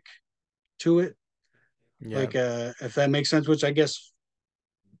magic to it, Yeah. like if that makes sense, which I guess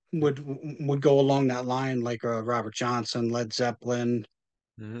would go along that line, like Robert Johnson, Led Zeppelin.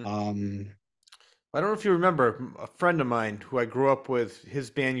 Hmm. um I don't know if you remember a friend of mine who I grew up with. His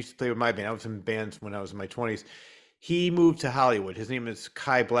band used to play with my band. I was in bands when I was in my 20s. He moved to Hollywood. His name is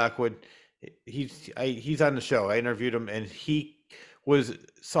Kai Blackwood. He's on the show. I interviewed him, and he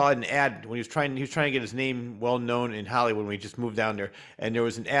saw an ad when he was trying to get his name well known in Hollywood when he just moved down there, and there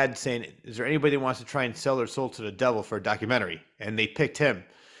was an ad saying, "Is there anybody that wants to try and sell their soul to the devil for a documentary?" And they picked him.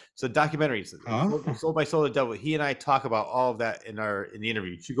 So documentaries, Oh, sold my soul to the devil. He and I talk about all of that in the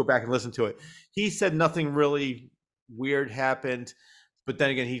interview. You should go back and listen to it. He said nothing really weird happened, but then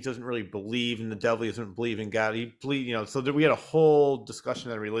again, he doesn't really believe in the devil. He doesn't believe in God. So we had a whole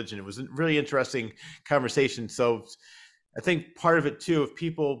discussion on religion. It was a really interesting conversation. So I think part of it too, if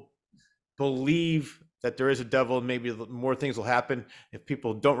people believe that there is a devil, maybe more things will happen. If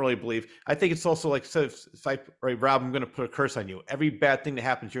people don't really believe, I think it's also like, so if I, right, Rob, I'm going to put a curse on you. Every bad thing that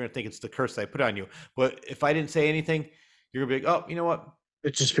happens, you're going to think it's the curse that I put on you. But if I didn't say anything, you're going to be like, oh, you know what?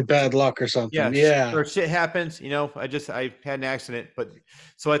 it'd just be bad luck or something. Yeah, Yeah. or shit happens. I had an accident, but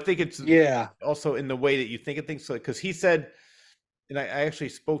so I think it's Yeah. also in the way that you think of things. So because he said, and I actually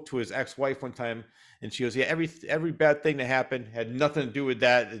spoke to his ex-wife one time, and she goes, "Yeah, every bad thing that happened had nothing to do with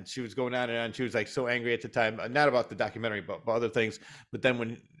that." And she was going on and on. She was like so angry at the time, not about the documentary, but about other things. But then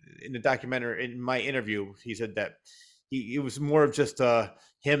when in the documentary, in my interview, he said that it was more of just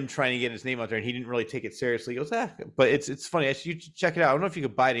him trying to get his name out there, and he didn't really take it seriously. He goes, but it's funny. You should check it out. I don't know if you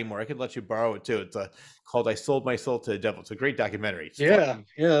could buy it anymore. I could let you borrow it too. It's called "I Sold My Soul to the Devil." It's a great documentary. It's Yeah. fun.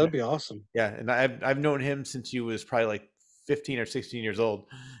 Yeah. That'd be awesome. Yeah, and I've known him since he was probably like 15 or 16 years old.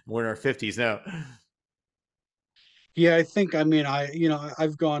 We're in our 50s now. Yeah. I mean,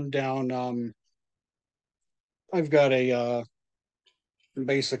 I've gone down, I've got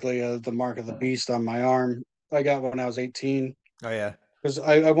basically the mark of the beast on my arm. I got when I was 18 Oh yeah. because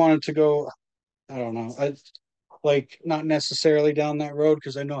I wanted to go, I don't know, I like not necessarily down that road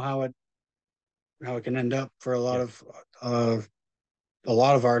because I know how it can end up for Yeah. uh a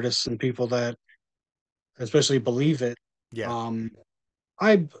lot of artists and people that especially believe it. Yeah. Um,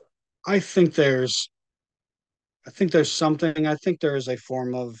 I I think there's something. I think there is a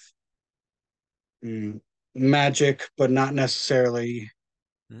form of mm, magic, but not necessarily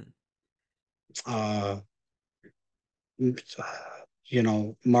Mm. uh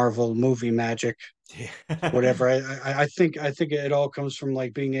Marvel movie magic, Yeah. whatever. I think it all comes from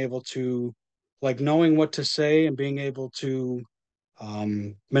like being able to like knowing what to say and being able to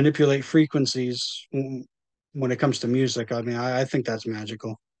manipulate frequencies when it comes to music. I mean, I think that's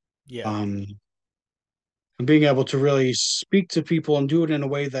magical. Yeah. Um, and being able to really speak to people and do it in a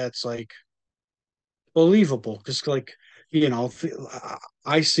way that's like believable. Just like, you know,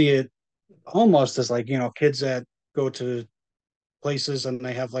 I see it almost as like, kids that go to places and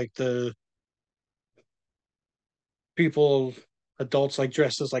they have like the people, adults like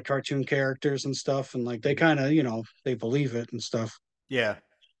dressed as like cartoon characters and stuff. And like they kind of, they believe it and stuff. Yeah.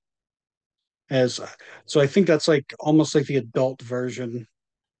 As so I think that's like almost like the adult version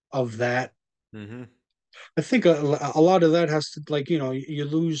of that. Hmm. I think a lot of that has to like, you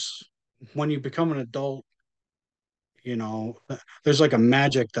lose when you become an adult, you know, there's like a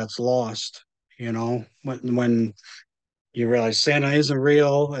magic that's lost, when you realize Santa isn't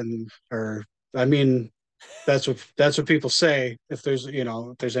real or I mean that's what people say if there's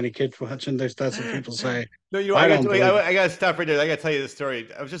any kids watching that's what people say. No, I don't believe it. I got to stop right there. I got to tell you this story.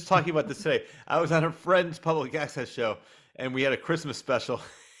 I was just talking about this today. I was on a friend's public access show, and we had a Christmas special.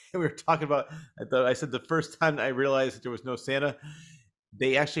 And we were talking about. I said the first time I realized that there was no Santa,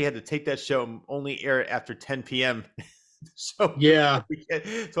 they actually had to take that show and only air it after 10 p.m. So, Yeah.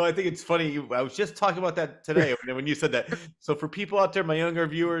 so I think it's funny. I was just talking about that today when you said that. So for people out there, my younger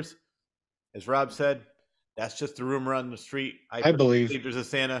viewers, as Rob said, that's just the rumor on the street. I I personally believe. believe there's a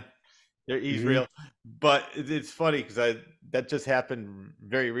Santa. He's Mhm. real, but it's funny because that just happened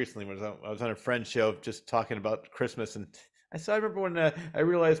very recently. When I was on a friend's show, just talking about Christmas, and I remember when I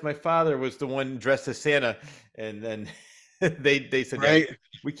realized my father was the one dressed as Santa, and then they said, "Yeah, Right.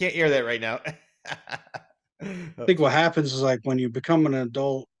 we can't air that right now." I think what happens is like when you become an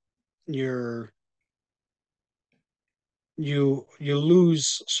adult, you're you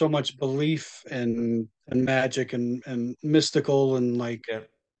lose so much belief and magic and mystical and like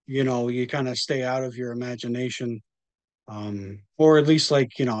Yeah, you kind of stay out of your imagination, or at least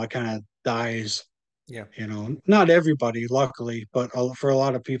like it kind of dies. yeah. Not everybody, luckily, but for a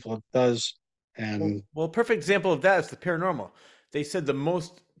lot of people it does. And Well, a perfect example of that is the paranormal. They said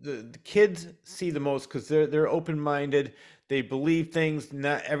the kids see the most because they're open minded. They believe things.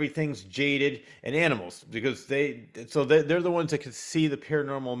 Not everything's jaded, and animals because they're the ones that can see the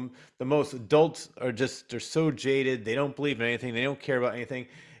paranormal the most. Adults they're so jaded. They don't believe in anything. They don't care about anything,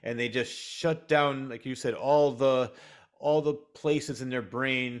 and they just shut down, like you said, all the places in their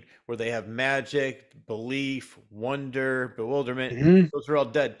brain where they have magic, belief, wonder, bewilderment. Mhm. Those are all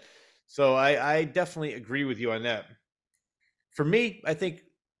dead. So I definitely agree with you on that. for me, I think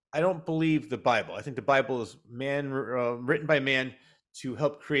I don't believe the Bible. I think the Bible is man written by man to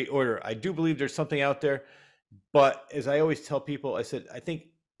help create order. I do believe there's something out there, but as I always tell people, I said I think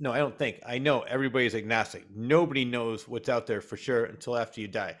no, I don't think. I know everybody's agnostic. Nobody knows what's out there for sure until after you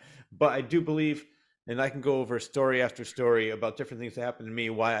die. But I do believe, and I can go over story after story about different things that happened to me,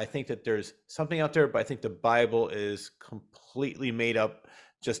 why I think that there's something out there, but I think the Bible is completely made up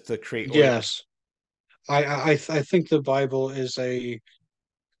just to create order. Yes, I think the Bible is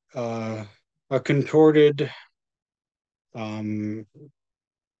uh, a contorted um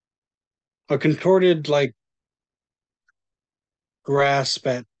like grasp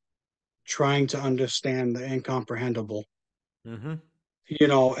at trying to understand the incomprehensible. Mm-hmm.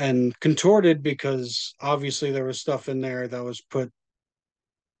 And contorted because obviously there was stuff in there that was put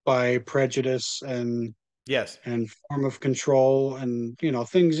by prejudice Yes. and form of control, and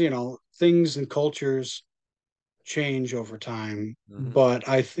things and cultures change over time. Mm-hmm. But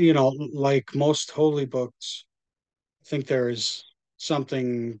like most holy books, I think there is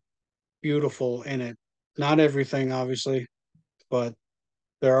something beautiful in it. Not everything, obviously, but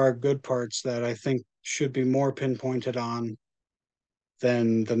there are good parts that I think should be more pinpointed on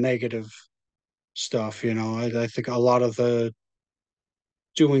than the negative stuff. I think a lot of the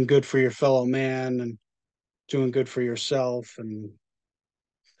doing good for your fellow man and doing good for yourself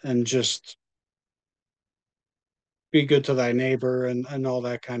and just be good to thy neighbor and all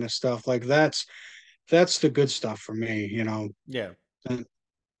that kind of stuff. Like that's the good stuff for me. Yeah.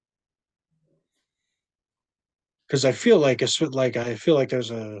 Because I feel like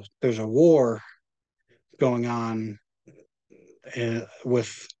there's a war going on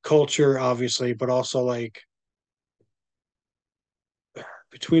with culture, obviously, but also like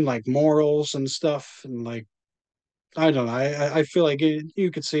between like morals and stuff, and like I don't know. I feel like you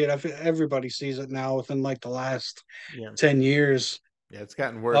could see it. Everybody sees it now within like the last Yeah. 10 years. Yeah. It's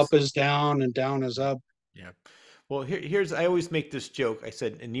gotten worse. Up is down and down is up. Yeah. Well, here's I always make this joke. I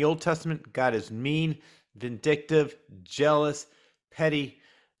said in the Old Testament, God is mean, vindictive, jealous, petty.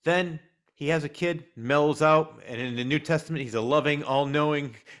 Then he has a kid, mellows out, and in the New Testament, he's a loving,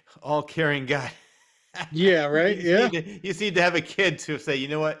 all-knowing, all-caring God. Yeah, right. Yeah, You just need to have a kid to say, you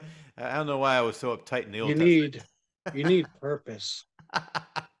know what? I don't know why I was so uptight in the you Old Testament. need you need purpose,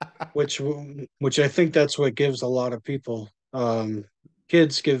 which which I think that's what gives a lot of people.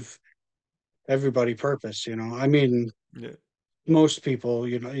 Kids give everybody purpose. I mean, Yeah. most people.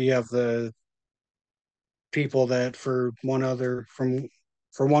 You have the people that for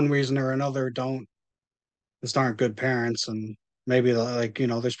one reason or another don't just aren't good parents, and maybe like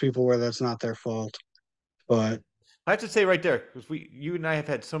there's people where that's not their fault, but I have to say right there, because you and I have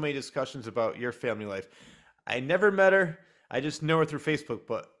had so many discussions about your family life. I never met her. I just know her through Facebook,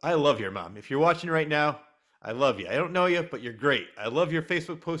 but I love your mom. If you're watching right now, I love you. I don't know you, but you're great. I love your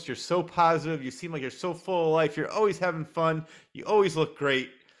Facebook posts. You're so positive. You seem like you're so full of life. You're always having fun. You always look great.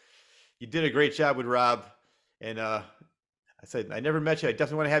 You did a great job with Rob. And I said, I never met you. I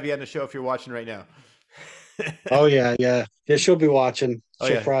definitely want to have you on the show if you're watching right now. oh yeah, she'll be watching. Oh,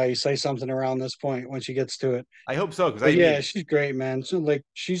 She'll yeah. probably say something around this point when she gets to it. I hope so, because I But need yeah, it. she's great, man. So like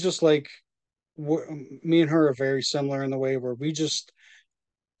she's just like me and her are very similar in the way where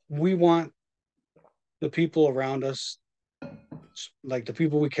we want the people around us, like the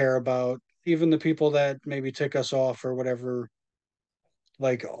people we care about, even the people that maybe tick us off or whatever.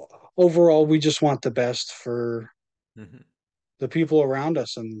 Like overall, we just want the best for Mhm. the people around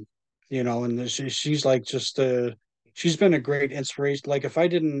us, and she's like she's been a great inspiration. Like if I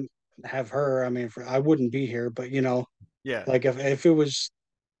didn't have her, I mean, I wouldn't be here. But Yeah. like if it was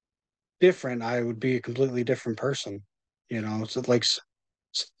different, I would be a completely different person. So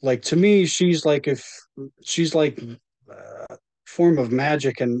like to me, she's like a form of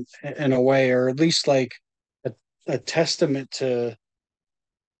magic in a way, or at least like a, a testament to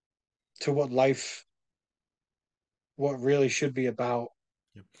what really should be about.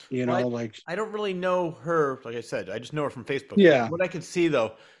 Yep. You Well, know, like I don't really know her. Like I said, I just know her from Facebook. But yeah, what I can see,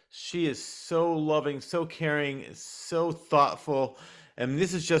 though, she is so loving, so caring, so thoughtful. And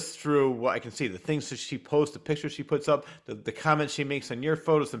this is just through what I can see. The things that she posts, the pictures she puts up, the comments she makes on your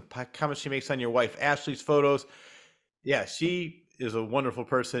photos, the comments she makes on your wife Ashley's photos. Yeah, she is a wonderful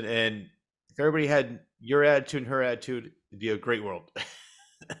person. And if everybody had your attitude and her attitude, it'd be a great world.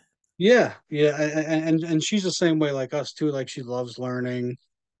 yeah, and she's the same way like us too. Like she loves learning.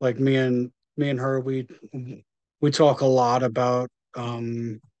 Like me and her, we talk a lot about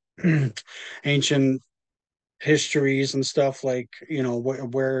ancient histories and stuff, like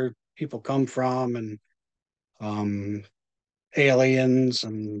where people come from, and um aliens,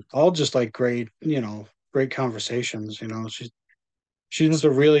 and all just like great conversations. she's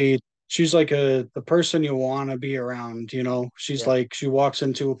a really she's like the person you want to be around, you know. She's Yeah. like she walks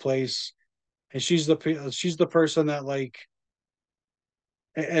into a place and she's the person that like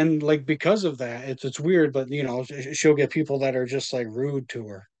and like because of that it's weird, but you know she'll get people that are just like rude to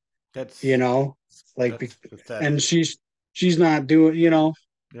her, you That's know, like that's pathetic. and she's not doing, you know,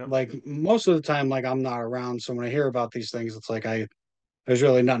 Yep. like most of the time like I'm not around, so when I hear about these things it's like I there's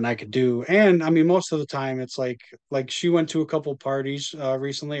really nothing I could do. And I mean most of the time it's like she went to a couple parties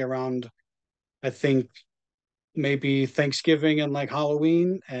recently around I think maybe Thanksgiving and like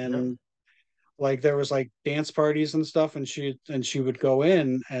Halloween, Yep. and like there was like dance parties and stuff, and she would go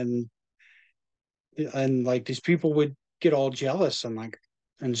in and like these people would get all jealous and like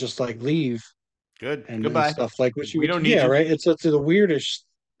and just like leave Good. and Goodbye. stuff like what you We would don't need yeah you. right it's the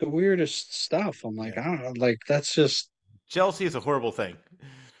weirdest stuff. I'm like Yeah. I don't know, like that's just Jealousy is a horrible thing.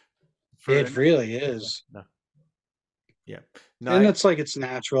 For it really yeah. is. No. Yeah. No. And it's like it's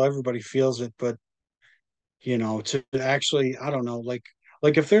natural, everybody feels it, but you know to actually I don't know like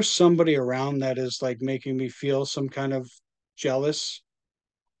if there's somebody around that is like making me feel some kind of jealous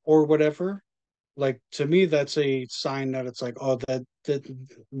or whatever, like to me that's a sign that it's like oh that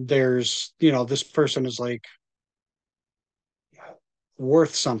there's you know this person is like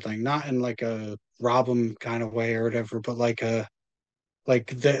worth something, not in like a rob them kind of way or whatever, but like a like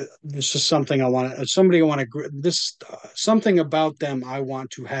that this is something I want to somebody I want to this something about them I want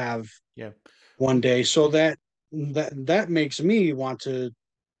to have Yeah. one day, so that makes me want to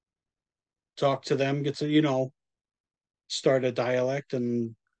talk to them, get to you know start a dialect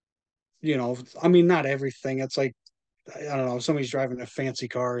and you know I mean not everything, it's like I don't know, if somebody's driving a fancy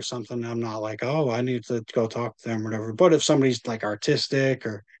car or something, I'm not like, oh, I need to go talk to them or whatever. But if somebody's like artistic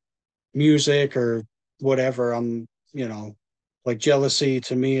or music or whatever, I'm, you know, like jealousy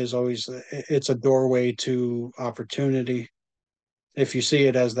to me is always it's a doorway to opportunity if you see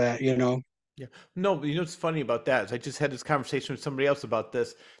it as that, you know. Yeah. No, you know what's funny about that is I just had this conversation with somebody else about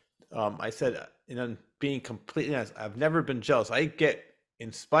this. I said, and I'm being completely honest, I've never been jealous. I get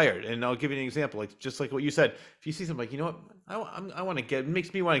inspired, and I'll give you an example, like just like what you said. If you see something like, you know what, I want to get, it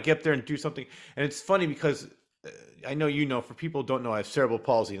makes me want to get up there and do something. And it's funny because I know you know, for people who don't know, I have cerebral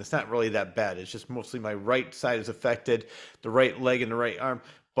palsy, and it's not really that bad. It's just mostly my right side is affected, the right leg and the right arm.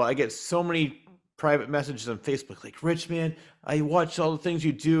 But I get so many private messages on Facebook, like, Rich, man, I watch all the things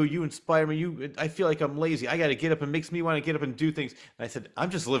you do. You inspire me. I feel like I'm lazy. I got to get up, and makes me want to get up and do things. And I said,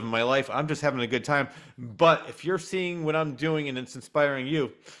 I'm just living my life. I'm just having a good time. But if you're seeing what I'm doing and it's inspiring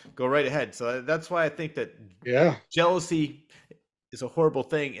you, go right ahead. So that's why I think that Yeah. jealousy is a horrible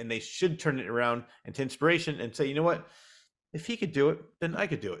thing, and they should turn it around into inspiration and say, you know what? If he could do it, then I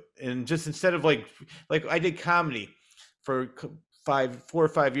could do it. And just instead of like I did comedy for 4 or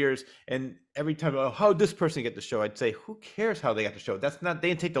 5 years, and every time, oh, how did this person get the show? I'd say, who cares how they got the show? That's not, they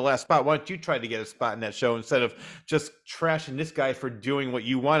didn't take the last spot. Why don't you try to get a spot in that show instead of just trashing this guy for doing what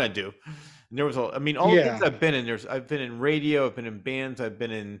you want to do? And there was I mean, all the things Yeah. I've been in. I've been in radio. I've been in bands. I've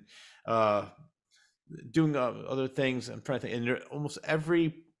been in uh, doing other things. I'm trying to think, and almost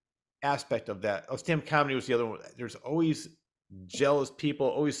every aspect of that. Oh, stand-up comedy was the other one. There's always jealous people,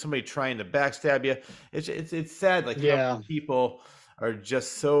 always somebody trying to backstab you. It's sad, like how Yeah. people are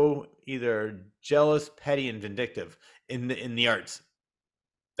just so either jealous, petty, and vindictive in the arts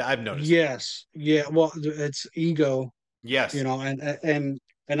that I've noticed. Yes. Yeah. Well, it's ego, you Yes. know,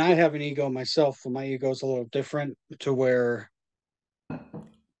 and I have an ego myself, but my ego is a little different to where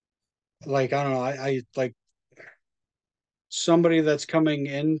like I don't know, I like somebody that's coming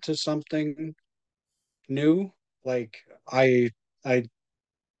into something new, like I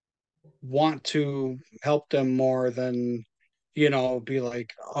want to help them more than you know be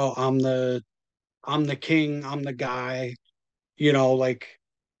like oh I'm the king, I'm the guy, you know, like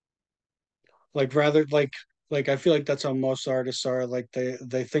rather like I feel like that's how most artists are, like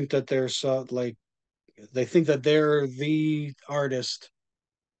they think that they're so like they think that they're the artist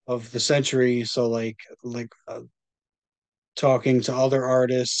of the century, so talking to other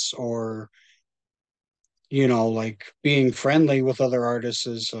artists or you know like being friendly with other artists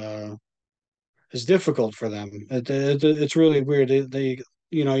is difficult for them. It's really weird. They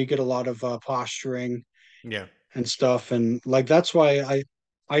you know you get a lot of posturing Yeah. and stuff, and like that's why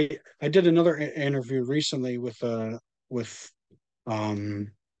I did another interview recently with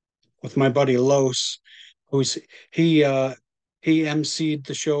um with my buddy Los, who's he uh he emceed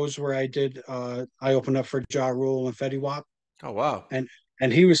the shows where I opened up for Ja Rule and Fetty Wap, Oh wow.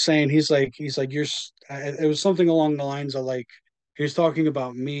 and he was saying he's like it was something along the lines of like he was talking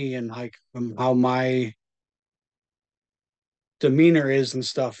about me and like how my demeanor is and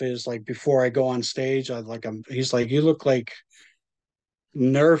stuff is like before I go on stage. I like I'm he's like you look like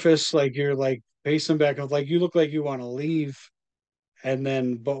nervous, like you're like pacing back and like you look like you want to leave. And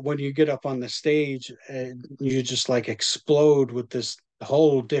then, but when you get up on the stage, you just like explode with this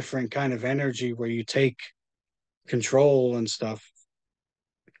whole different kind of energy where you take control and stuff.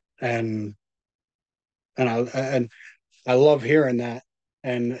 And and I love hearing that.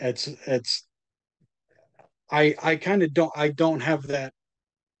 And it's I kind of don't have that.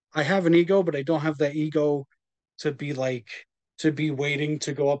 I have an ego, but I don't have that ego to be like to be waiting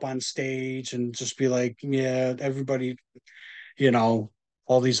to go up on stage and just be like, yeah, everybody, you know,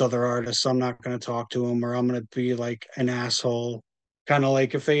 all these other artists, I'm not going to talk to them or I'm going to be like an asshole. Kind of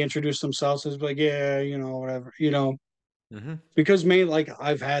like if they introduce themselves as like, yeah, whatever, Hmm. because me, like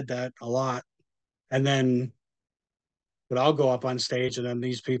I've had that a lot. And then, but I'll go up on stage and then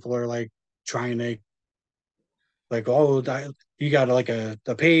these people are like trying to like, oh, you got like a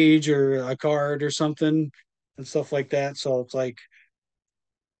page or a card or something and stuff like that. So it's like,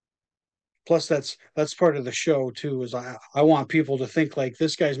 plus that's part of the show too, is I want people to think like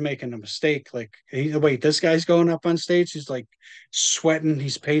this guy's making a mistake. Like, wait, this guy's going up on stage. He's like sweating,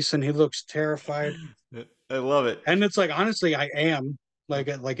 he's pacing, he looks terrified. I love it. And it's like, honestly, I am like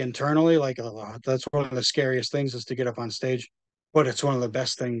internally, like that's one of the scariest things is to get up on stage, but it's one of the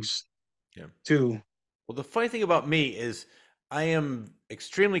best things Yeah. too. Well, the funny thing about me is I am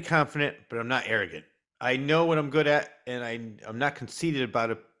extremely confident, but I'm not arrogant. I know what I'm good at, and I'm not conceited about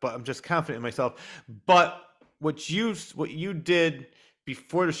it, but I'm just confident in myself. But what you did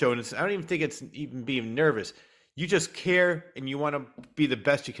before the show, and I don't even think it's even being nervous. You just care and you want to be the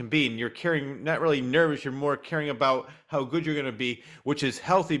best you can be, and you're caring, not really nervous. You're more caring about how good you're going to be, which is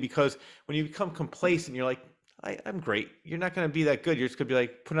healthy because when you become complacent, you're like, I'm great. You're not going to be that good. You're just going to be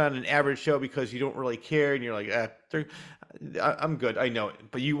like put on an average show because you don't really care, and you're like, I'm good. I know it.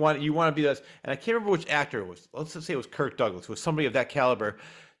 But you want to be this. And I can't remember which actor it was. Let's just say it was Kirk Douglas. It was somebody of that caliber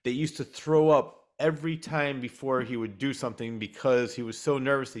that used to throw up every time before he would do something because he was so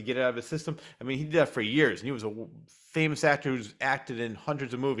nervous to get it out of his system. I mean, he did that for years, and he was a famous actor who's acted in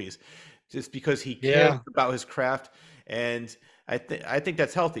hundreds of movies just because he cared Yeah. about his craft. And I think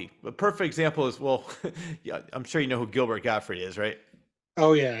that's healthy. A perfect example is, well, yeah, I'm sure you know who Gilbert Gottfried is, right?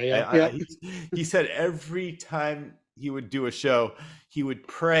 Oh yeah, I, yeah, I, yeah. he said every time he would do a show, he would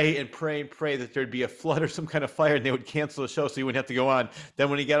pray and pray and pray that there'd be a flood or some kind of fire, and they would cancel the show so he wouldn't have to go on. Then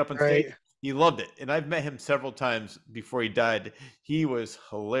when he got up on stage, Right. he loved it, and I've met him several times before he died. He was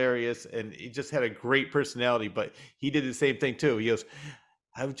hilarious, and he just had a great personality. But he did the same thing too. He goes,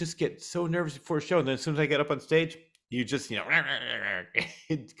 I would just get so nervous before a show, and then as soon as I get up on stage, you just go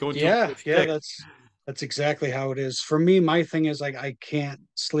into a Yeah, full yeah, stick. that's exactly how it is. For me, my thing is like I can't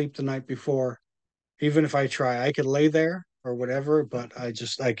sleep the night before. Even if I try, I could lay there or whatever, but I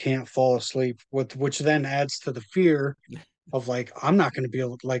can't fall asleep. Which then adds to the fear of like I'm not going to be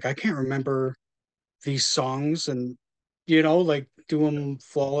able like I can't remember these songs and like do them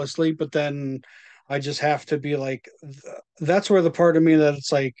flawlessly, but then I just have to be like that's where the part of me that it's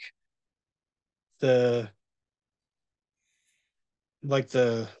the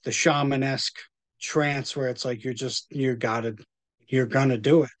the shaman-esque trance where it's like you're gonna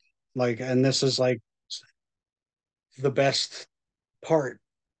do it. Like, and this is like the best part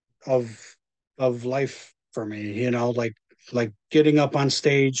of life for me, like getting up on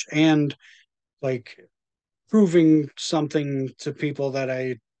stage and like proving something to people that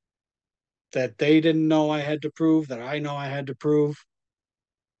they didn't know I had to prove, that I know I had to prove,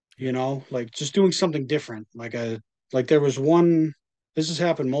 Yeah. like just doing something different. Like there was one, this has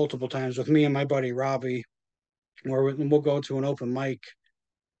happened multiple times with me and my buddy Robbie, where we'll go to an open mic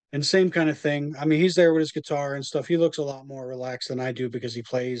and same kind of thing. I mean, he's there with his guitar and stuff. He looks a lot more relaxed than I do because he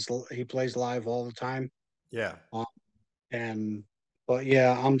plays live all the time. Yeah. Um, and but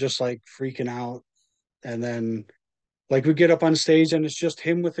yeah, I'm just like freaking out. And then like we get up on stage and it's just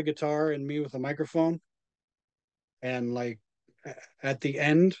him with the guitar and me with a microphone. And like at the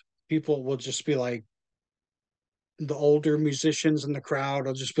end, people will just be like the older musicians in the crowd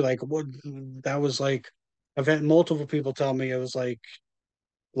will just be like, "What?" That was like I've had multiple people tell me it was like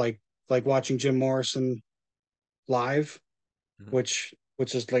like watching Jim Morrison live, Mhm. which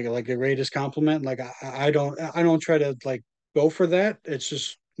is like the greatest compliment. Like I don't try to like go for that. It's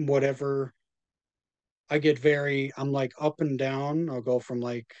just whatever. I'm like up and down. I'll go from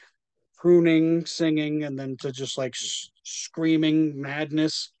like crooning, singing, and then to just like screaming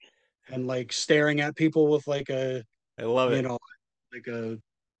madness and like staring at people with like I love you it. know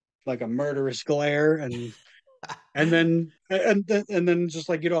like a murderous glare and then just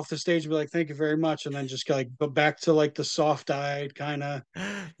like get off the stage and be like thank you very much and then just like but back to like the soft-eyed kind of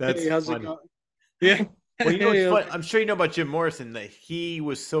That's hey how's it funny. going. Yeah. Well, you know what's fun? I'm sure you know about Jim Morrison that he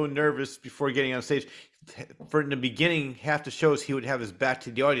was so nervous before getting on stage. For in the beginning, half the shows he would have his back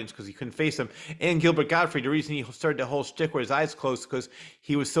to the audience because he couldn't face them. And Gilbert Gottfried, the reason he started the whole shtick with his eyes closed because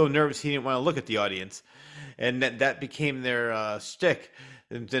he was so nervous he didn't want to look at the audience, and that became their shtick.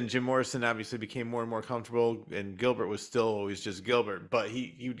 And then Jim Morrison obviously became more and more comfortable, and Gilbert was still always just Gilbert, but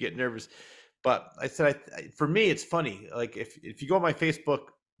he would get nervous. But I said, for me, it's funny. Like if you go on my Facebook,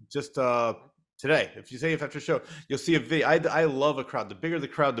 just today, if you say after the show, you'll see a video. I love a crowd. The bigger the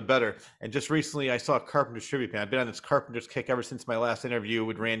crowd, the better. And just recently, I saw a Carpenter's tribute band. I've been on this Carpenter's kick ever since my last interview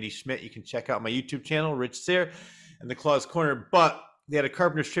with Randy Schmidt. You can check out my YouTube channel, Rich Sear, and the Claws Corner. But they had a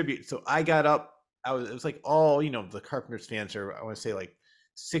Carpenter's tribute, so I got up. It was like all the Carpenter's fans are. I want to say like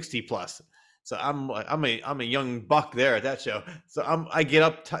 60 plus. So I'm a young buck there at that show. So I get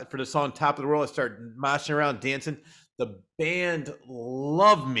up for the song "Top of the World." I start moshing around, dancing. The band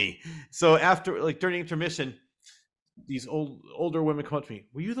loved me. So after, like, during intermission, these older women come up to me.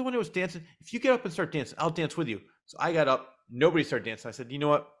 Were you the one that was dancing? If you get up and start dancing, I'll dance with you. So I got up. Nobody started dancing. I said, you know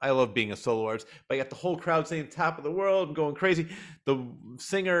what? I love being a solo artist. But I got the whole crowd saying "Top of the World" and going crazy. The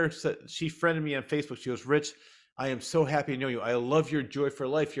singer said, she friended me on Facebook. She goes, "Rich, I am so happy to know you. I love your joy for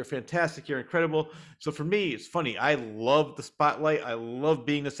life. You're fantastic. You're incredible." So for me, it's funny. I love the spotlight. I love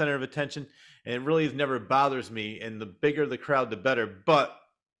being the center of attention, and it really never bothers me. And the bigger the crowd, the better. But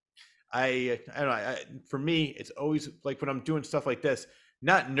I don't know. For me, it's always like when I'm doing stuff like this,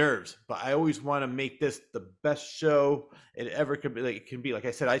 not nerves, but I always want to make this the best show it ever could be. Like it can be. Like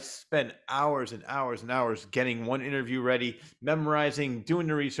I said, I spend hours and hours and hours getting one interview ready, memorizing, doing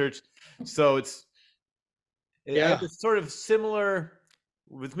the research. So it's sort of similar.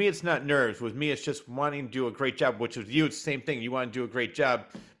 With me, it's not nerves. With me, it's just wanting to do a great job. Which with you, it's the same thing. You want to do a great job,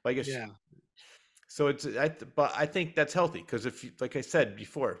 but I guess. Yeah. So but I think that's healthy because if you, like I said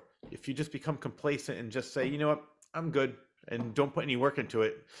before, if you just become complacent and just say, you know what, I'm good, and don't put any work into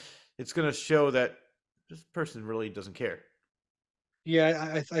it, it's going to show that this person really doesn't care.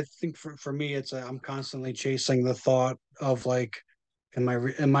 Yeah, I think for me, it's I'm constantly chasing the thought of like, am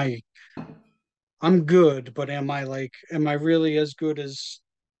I I'm good, but am I really as good as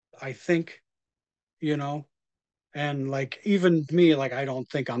I think, you know? And like even me, like I don't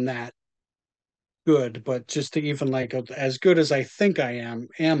think I'm that good, but just to even like as good as I think I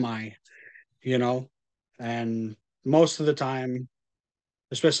am I, you know? And most of the time,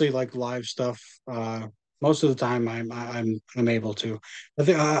 especially like live stuff, most of the time I'm able to. I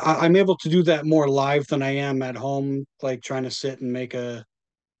think I'm able to do that more live than I am at home, like trying to sit and make a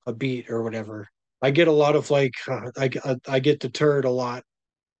beat or whatever. I get a lot of like I get deterred a lot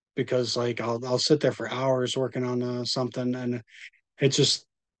because like I'll sit there for hours working on something and it just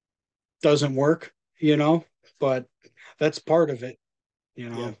doesn't work, you know. But that's part of it, you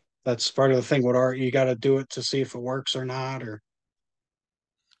know. Yeah. That's part of the thing with art. You got to do it to see if it works or not. Or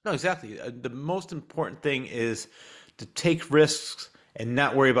no, exactly. The most important thing is to take risks and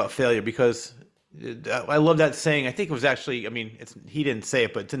not worry about failure because. I love that saying. I think it was actually, I mean, he didn't say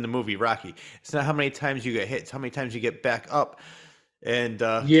it, but it's in the movie Rocky. It's not how many times you get hit, it's how many times you get back up. And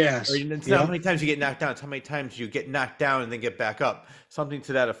yes, it's not how many times you get knocked down, it's how many times you get knocked down and then get back up. Something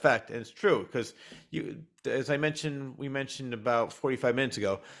to that effect. And it's true because as we mentioned about 45 minutes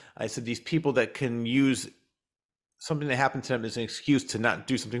ago, I said these people that can use something that happened to them as an excuse to not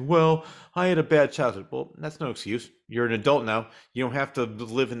do something. Well, I had a bad childhood. Well, that's no excuse. You're an adult now. You don't have to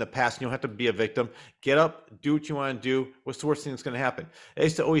live in the past. You don't have to be a victim. Get up, do what you want to do. What's the worst thing that's going to happen? I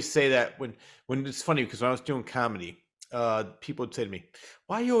used to always say that when it's funny because when I was doing comedy, people would say to me,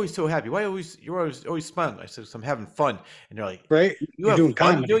 "Why are you always so happy? Why you're always smiling?" I said, "I'm having fun." And they're like, "Right? You're doing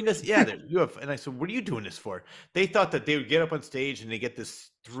fun comedy. Doing this?" Yeah, you have. And I said, "What are you doing this for?" They thought that they would get up on stage and they get this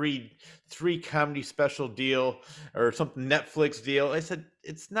three comedy special deal or something Netflix deal. I said,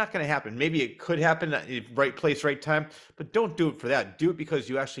 it's not going to happen. Maybe it could happen at the right place, right time, but don't do it for that. Do it because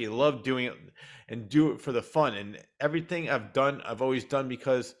you actually love doing it and do it for the fun. And everything I've done, I've always done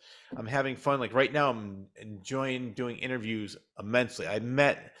because I'm having fun. Like right now, I'm enjoying doing interviews immensely. I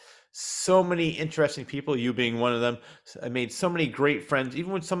met so many interesting people, you being one of them. I made so many great friends,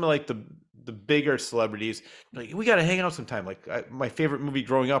 even with some of like the bigger celebrities. Like, we got to hang out sometime. Like my favorite movie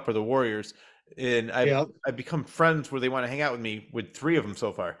growing up are The Warriors. And I've become friends where they want to hang out with me with 3 of them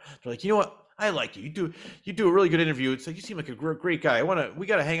so far. They're like, you know what? I like you. You do a really good interview. It's like, you seem like a great guy. We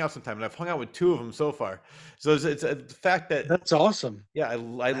got to hang out sometime. And I've hung out with 2 of them so far. So it's the fact that that's awesome. Yeah. I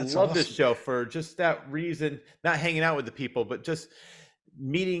love this show for just that reason, not hanging out with the people, but just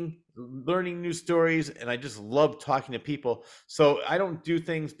meeting, learning new stories. And I just love talking to people. So I don't do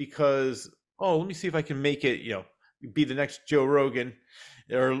things because, let me see if I can make it, be the next Joe Rogan,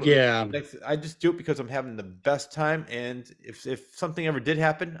 or Yeah. next. I just do it because I'm having the best time, and if something ever did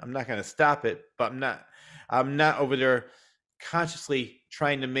happen, I'm not going to stop it. But I'm not over there consciously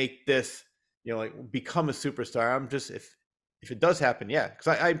trying to make this, like become a superstar. I'm just if it does happen, yeah, because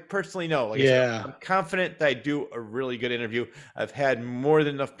I personally know, like I said, Yeah. I'm confident that I do a really good interview. I've had more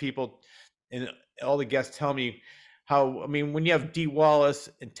than enough people, and all the guests tell me how. I mean, when you have Dee Wallace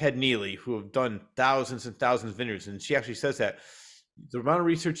and Ted Neely, who have done thousands and thousands of interviews, and she actually says that the amount of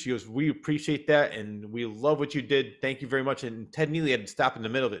research, she goes, we appreciate that, and we love what you did. Thank you very much. And Ted Neely had to stop in the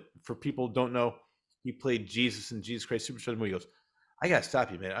middle of it. For people who don't know, he played Jesus in Jesus Christ Superstar movie. He goes, I gotta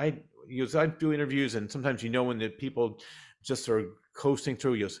stop you, man. He goes, I do interviews, and sometimes when the people just are coasting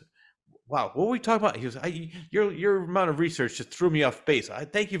through, he goes, wow, what were we talking about? He goes, your amount of research just threw me off base. I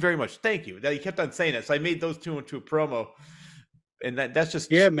thank you very much. Thank you. That he kept on saying that. So I made those two into a promo. And that's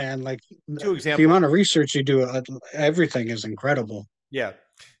just Yeah, man. Like two the examples. amount of research you do, everything is incredible. Yeah.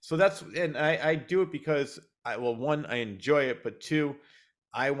 So and I do it because one, I enjoy it, but two,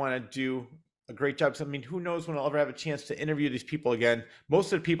 I want to do a great job. So, I mean, who knows when I'll ever have a chance to interview these people again.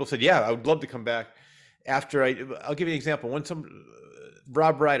 Most of the people said, yeah, I would love to come back after I'll give you an example. When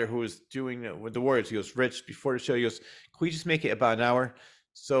Rob Ryder, who was doing with the Warriors, he goes, Rich, before the show, he goes, can we just make it about an hour?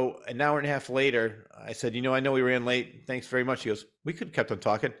 So an hour and a half later, I said, I know we ran late. Thanks very much. He goes, we could have kept on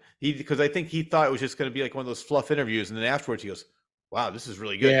talking. Because I think he thought it was just going to be like one of those fluff interviews. And then afterwards he goes, wow, this is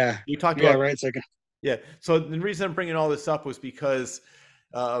really good. Yeah. You talked Yeah, about, right. It's like, yeah. So the reason I'm bringing all this up was because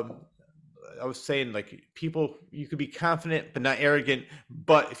I was saying, like, people, you could be confident but not arrogant.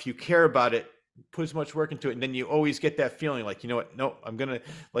 But if you care about it, put as much work into it, and then you always get that feeling like, you know what? No, I'm gonna,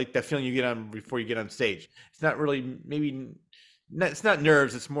 like that feeling you get on before you get on stage. It's not really it's not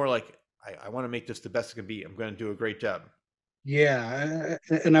nerves. It's more like I want to make this the best it can be. I'm going to do a great job. yeah,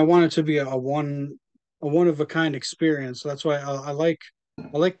 and I want it to be a one of a kind experience. So that's why I like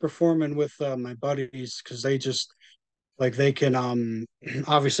performing with my buddies, because they just like they can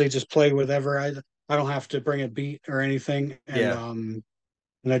obviously just play whatever. I don't have to bring a beat or anything, Yeah, and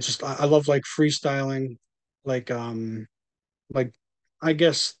I love like freestyling, like like I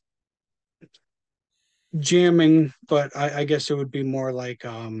guess jamming, but I guess it would be more like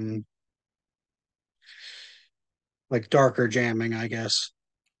darker jamming, I guess.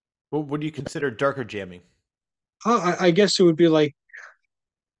 what do you consider darker jamming? I guess it would be like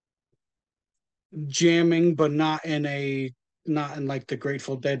jamming, but not in like the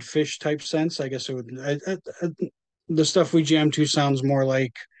Grateful Dead Fish type sense. I guess it would. The stuff we jam to sounds more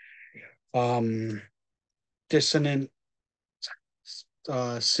like um dissonant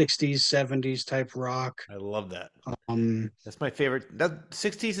 60s 70s type rock. I love that. um That's my favorite. That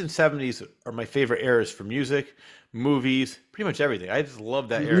 60s and 70s are my favorite eras for music, movies, pretty much everything. I just love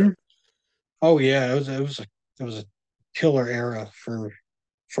that era. mhm. Oh yeah, it was a killer era for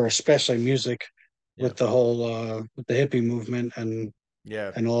especially music, Yeah, with the whole with the hippie movement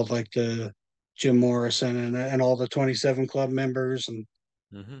yeah. and all of like the Jim Morrison and all the 27 Club members. And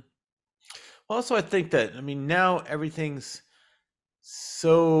Hmm. Well, also, I think that, I mean, now everything's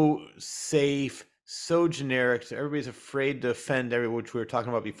so safe, so generic. So everybody's afraid to offend everyone, which we were talking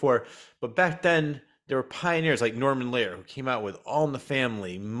about before. But back then, there were pioneers like Norman Lear, who came out with All in the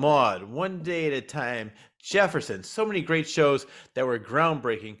Family, Maude, One Day at a Time, Jefferson. So many great shows that were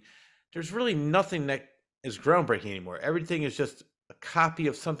groundbreaking. There's really nothing that is groundbreaking anymore. Everything is just a copy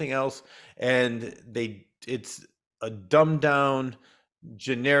of something else, and it's a dumbed down,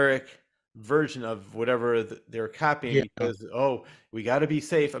 generic version of whatever they're copying, yeah. because we got to be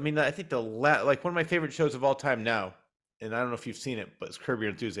safe. I mean, I think like one of my favorite shows of all time now, and I don't know if you've seen it, but it's Curb Your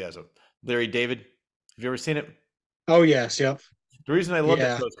Enthusiasm. Larry David, have you ever seen it? Oh yes, yep. The reason I love that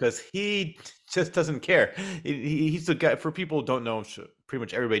Yeah. show is because he just doesn't care. He's the guy. For people who don't know, pretty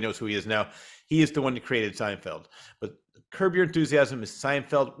much everybody knows who he is now. He is the one that created Seinfeld. But Curb Your Enthusiasm is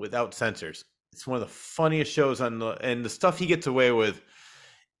Seinfeld without censors. It's one of the funniest shows and the stuff he gets away with.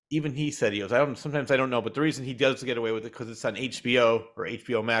 Even he said, he goes, sometimes I don't know, but the reason he does get away with it because it's on HBO or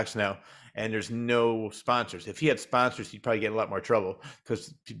HBO Max now, and there's no sponsors. If he had sponsors, he'd probably get in a lot more trouble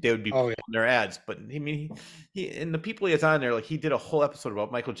because they would be Oh yeah. pulling their ads. But I mean, he and the people he has on there, like he did a whole episode about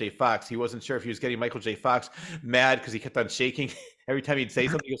Michael J. Fox. He wasn't sure if he was getting Michael J. Fox mad because he kept on shaking every time he'd say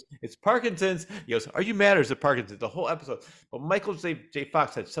something. He goes, "It's Parkinson's." He goes, "Are you mad or is it Parkinson's?" The whole episode. But Michael J.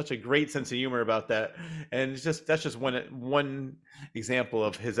 Fox had such a great sense of humor about that, and that's just one example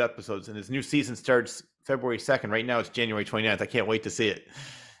of his episodes. And his new season starts February 2nd. Right now it's January 29th. I can't wait to see it.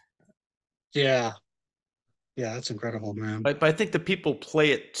 Yeah. Yeah, that's incredible, man. But I think the people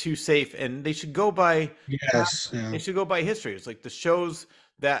play it too safe, and they should go by Yes. Yeah. history. It's like the shows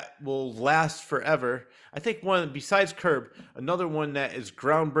that will last forever. I think one besides Curb, another one that is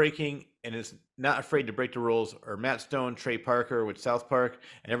groundbreaking and is not afraid to break the rules are Matt Stone, Trey Parker with South Park,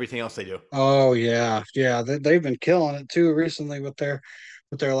 and everything else they do. Oh yeah, yeah. They've been killing it too recently with their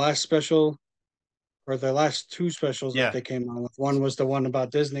last special or their last two specials that Yeah, they came on with. One was the one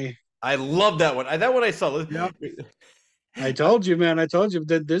about Disney. I love that one. That one I saw. Yep. I told you, man. I told you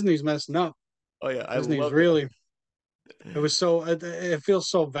that Disney's messing up. Oh yeah, I Disney's love that. really. It was so. It feels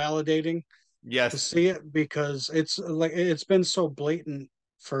so validating to Yes, see it because it's like it's been so blatant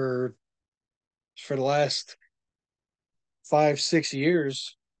for the last 5 6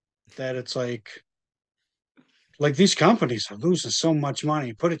 years that it's like these companies are losing so much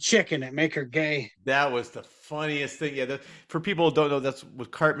money. Put a chick in it, make her gay. that was the funniest thing. Yeah, for people who don't know, that's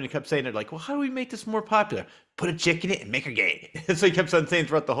what Cartman kept saying. They're like, "Well, how do we make this more popular? Put a chick in it and make her gay." So he kept on saying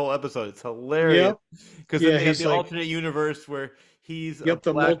throughout the whole episode. It's hilarious Yep. because then Yeah, they have he's the like, alternate universe where he's a yep,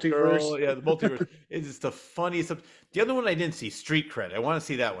 the black multiverse. girl. Yeah, the multiverse. It's just the funniest. The other one I didn't see, Street Cred. I want to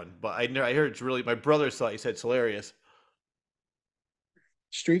see that one, but I heard it's really. My brother saw it. He said it's hilarious.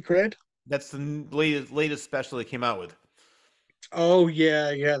 Street cred. That's the latest special they came out Oh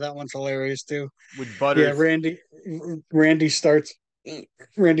yeah, yeah, that one's hilarious too. with Yeah, Butters, Randy starts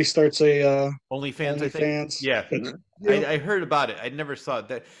Randy starts a OnlyFans. I think. OnlyFans. Yeah, Yep. I heard about it. I never saw it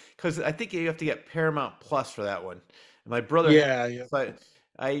that because I think you have to get Paramount Plus for that one. And my brother had, Yeah, yeah. so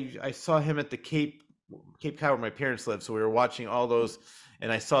I saw him at the Cape Cod where my parents live, so we were watching all those,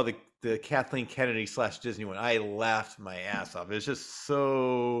 and I saw the Kathleen Kennedy slash Disney one. I laughed my ass off. It's just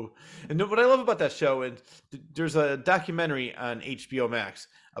so. And what I love about that show, and there's a documentary on HBO Max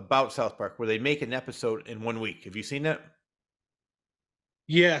about South Park where they make an episode in 1 week. Have you seen that?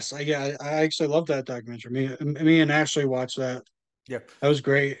 Yes, I actually love that documentary. Me and Ashley watched that. Yeah, That was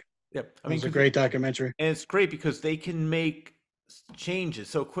great. yeah. I That mean, was a great documentary. and it's great because they can make changes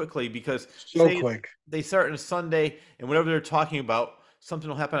so quickly because So say quick. they start on a Sunday and whatever they're talking about, something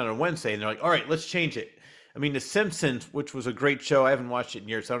will happen on a Wednesday and they're like, all right, let's change it. I mean, The Simpsons, which was a great show, I haven't watched it in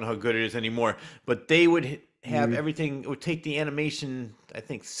years, so I don't know how good it is anymore, but they would have Mhm. everything, it would take the animation, I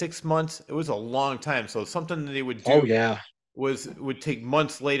think 6 months. It was a long time. So something that they would Oh do yeah. would take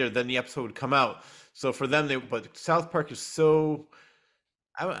months later than the episode would come out. So for them, but South Park is so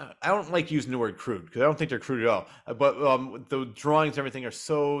I don't like using the word crude because I don't think they're crude at all. But the drawings and everything are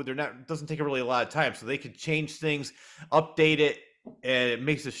so they're not doesn't take really a lot of time, so they could change things, update it, and it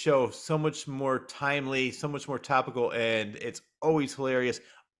makes the show so much more timely, so much more topical, and it's always hilarious,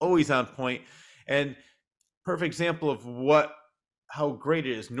 always on point, and perfect example of what how great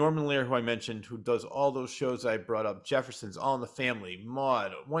it is. Norman Lear, who I mentioned, who does all those shows I brought up, Jefferson's, All in the Family,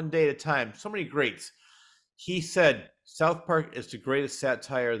 Maude, One Day at a Time, so many greats. He said South Park is the greatest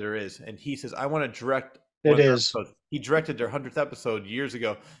satire there is, and he says I want to direct one It of their is. episodes. He directed their 100th episode years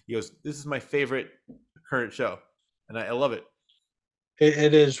ago. He goes, "This is my favorite current show," and I love it.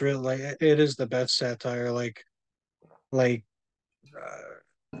 It is really like it is the best satire. Like it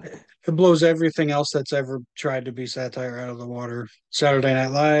blows everything else that's ever tried to be satire out of the water. Saturday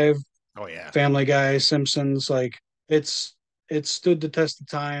Night Live, Oh yeah, Family Guy, Simpsons, like it's it stood the test of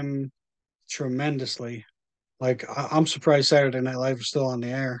time tremendously. Like I'm surprised Saturday Night Live is still on the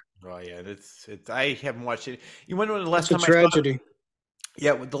air. oh yeah. It's. I haven't watched it. You wonder when the last It's a time I saw it? tragedy.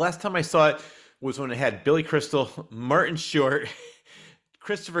 Yeah, the last time I saw it was when it had Billy Crystal, Martin Short,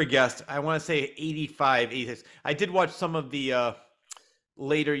 Christopher Guest. I want to say 85, 86. I did watch some of the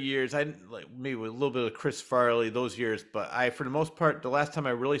later years. I like maybe with a little bit of Chris Farley those years, but I for the most part the last time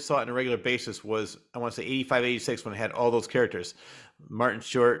I really saw it on a regular basis was I want to say 85, 86 when it had all those characters. Martin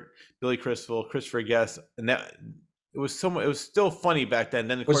Short, Billy Crystal, Christopher Guest, and that it was so it was still funny back then.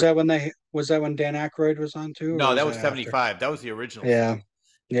 Then of course Was that when Dan Aykroyd was on too, or no, was that was that after? 75. That was the originals. Yeah,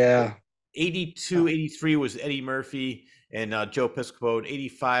 yeah. 82, 83 was Eddie Murphy and Joe Piscopo. And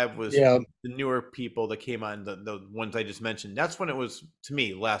 85 was Yeah, the newer people that came on, the ones I just mentioned. That's when it was, to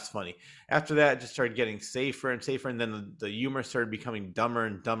me, last funny. After that, it just started getting safer and safer. And then the humor started becoming dumber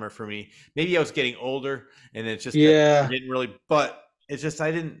and dumber for me. Maybe I was getting older and it just yeah. didn't really, but it's just,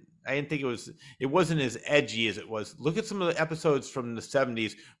 I didn't think it wasn't as edgy as it was. Look at some of the episodes from the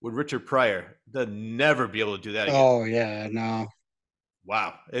 70s with Richard Pryor. They'll never be able to do that again. Oh yeah, no,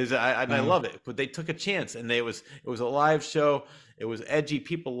 Wow, I no. love it. But they took a chance, and it was a live show. It was edgy.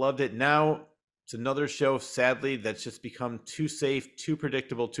 People loved it. Now it's another show, sadly, that's just become too safe, too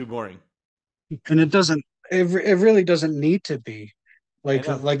predictable, too boring. And it doesn't. It really doesn't need to be. I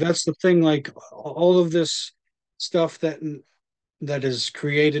know. Like that's the thing. Like all of this stuff that is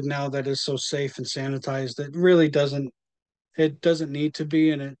created now that is so safe and sanitized. It really doesn't. It doesn't need to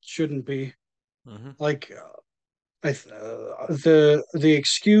be, and it shouldn't be. Hmm. Like the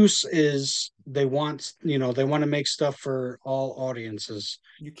excuse is they want, they want to make stuff for all audiences.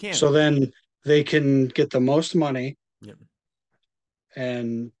 You can't. So then they can get the most money. Yep.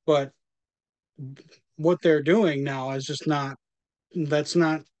 And but what they're doing now is just not that's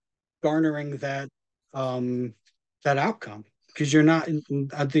not garnering that outcome, because you're not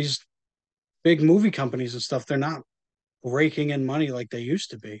at these big movie companies and stuff, they're not raking in money like they used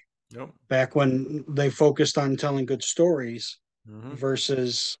to be Nope. back when they focused on telling good stories Mm-hmm.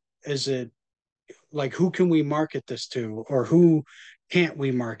 versus, is it like, who can we market this to, or who can't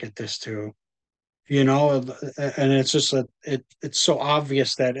we market this to, and it's just it's so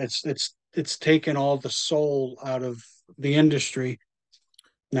obvious that it's taken all the soul out of the industry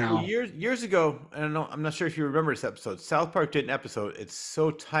Well, now. years ago, I don't know. I'm not sure if you remember this episode. South Park did an episode. It's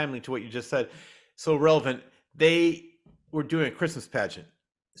so timely to what you just said, so relevant. They were doing a Christmas pageant.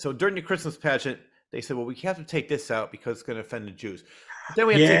 So during the Christmas pageant, they said, "Well, we have to take this out because it's going to offend the Jews. But then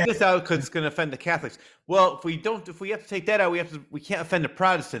we have to take this out because it's going to offend the Catholics. Well, if we have to take that out, we can't offend the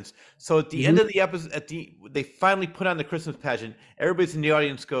Protestants. So at the end of the episode, they finally put on the Christmas pageant. Everybody's in the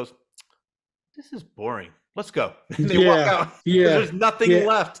audience goes, "This is boring. Let's go." And they walk out. There's nothing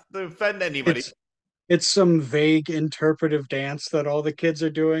left to offend anybody. It's some vague interpretive dance that all the kids are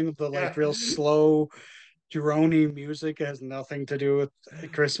doing, the like real slow droney music has nothing to do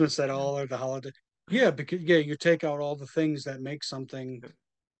with Christmas at all, or the holiday. Because you take out all the things that make something,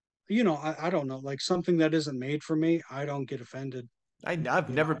 I don't know, like something that isn't made for me, I don't get offended. I've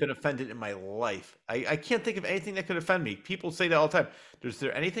never been offended in my life. I can't think of anything that could offend me. People say that all the time. Is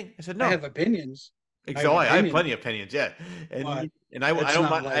there anything? I said no. I have opinions. I have plenty of opinions, yeah.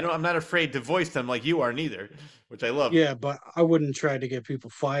 I'm not afraid to voice them like you are neither, which I love. Yeah, but I wouldn't try to get people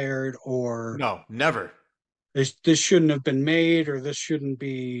fired, or no, never. This shouldn't have been made, or this shouldn't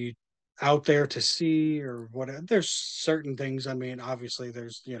be out there to see, or whatever. There's certain things. I mean, obviously,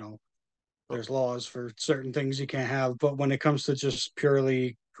 there's laws for certain things you can't have, but when it comes to just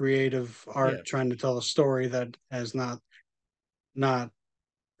purely creative art, trying to tell a story that has not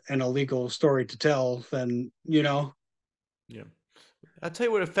an illegal story to tell, then Yeah. I'll tell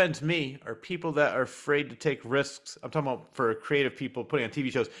you what offends me are people that are afraid to take risks. I'm talking about for creative people putting on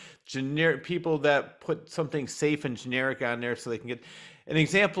TV shows, generic people that put something safe and generic on there so they can get an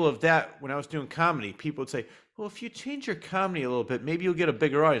example of that. When I was doing comedy, people would say, "Well, if you change your comedy a little bit, maybe you'll get a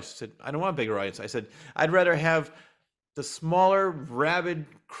bigger audience." I said, "I don't want a bigger audience." I said, "I'd rather have the smaller, rabid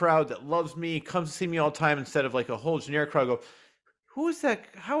crowd that loves me, comes to see me all the time, instead of like a whole generic crowd go, who is that?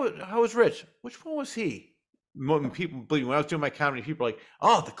 How is Rich? Which one was he?" When I was doing my comedy, people are like,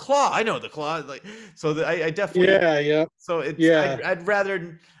 "Oh, the Claw! I know the Claw!" Like, so I definitely, yeah. So it's I'd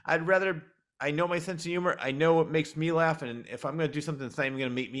rather I know my sense of humor. I know what makes me laugh, and if I'm going to do something that's not even going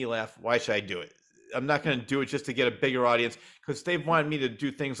to make me laugh, why should I do it? I'm not going to do it just to get a bigger audience, because they've wanted me to do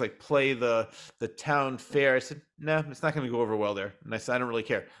things like play the town fair. I said, "No, it's not going to go over well there." And I said, "I don't really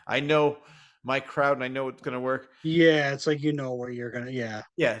care. I know my crowd, and I know it's going to work." Yeah, it's like, where you're gonna.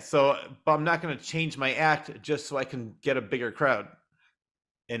 Yeah. So, but I'm not going to change my act just so I can get a bigger crowd.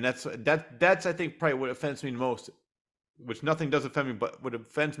 And that's I think probably what offends me the most. Which nothing does offend me, but what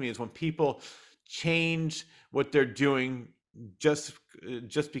offends me is when people change what they're doing just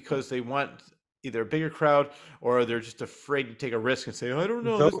because they want either a bigger crowd, or they're just afraid to take a risk and say, "I don't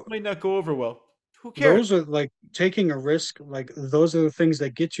know, this might not go over well." Who cares? Those are like taking a risk. Like, those are the things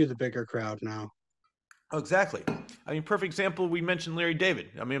that get you the bigger crowd now. Oh, exactly. I mean, perfect example. We mentioned Larry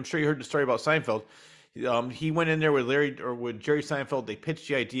David. I mean, I'm sure you heard the story about Seinfeld. He went in there with Jerry Seinfeld. They pitched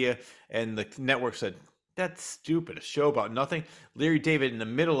the idea, and the network said, "That's stupid. A show about nothing." Larry David, in the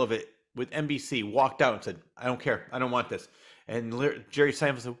middle of it with NBC, walked out and said, "I don't care. I don't want this." And Jerry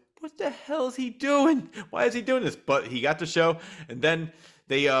Seinfeld said, "What the hell is he doing? Why is he doing this?" But he got the show, and then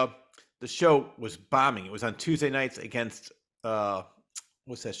the show was bombing. It was on Tuesday nights against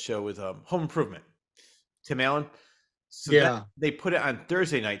what's that show with Home Improvement, Tim Allen. So they put it on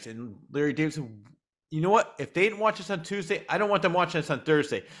Thursday nights, and Larry David said, "You know what? If they didn't watch this on Tuesday, I don't want them watching this on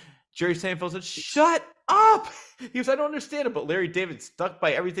Thursday." Jerry Seinfeld said, "Shut up!" He goes, "I don't understand it." But Larry David stuck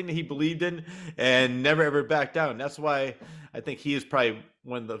by everything that he believed in and never ever backed down. That's why I think he is probably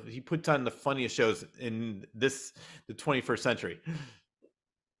he puts on the funniest shows in the 21st century.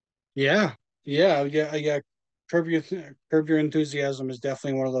 Yeah. Curb Your Enthusiasm is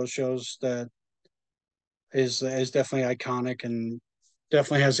definitely one of those shows that is definitely iconic and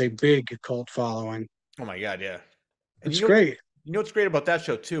definitely has a big cult following. Oh my God, yeah. It's great. You know what's great about that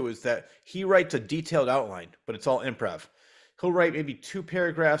show too is that he writes a detailed outline, but it's all improv. He'll write maybe 2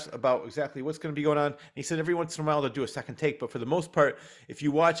 paragraphs about exactly what's going to be going on. And he said every once in a while they'll do a second take, but for the most part, if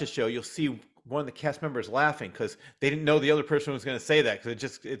you watch a show, you'll see one of the cast members laughing because they didn't know the other person was going to say that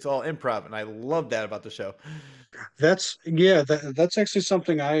because it's all improv, and I love that about the show. That's actually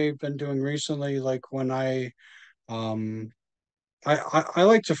something I've been doing recently. Like when um I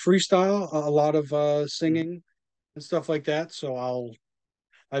like to freestyle a lot of Mhm. singing and stuff like that. So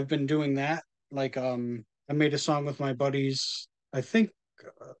I've been doing that. Like I made a song with my buddies, I think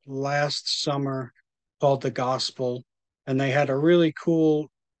last summer, called The Gospel, and they had a really cool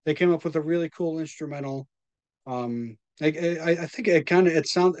they came up with a really cool instrumental. I think it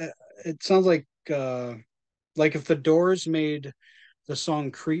sounds like if the Doors made the song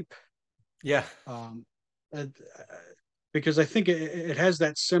Creep. Yeah, Um, uh, because I think it has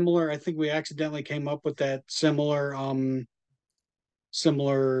that similar. I think we accidentally came up with that similar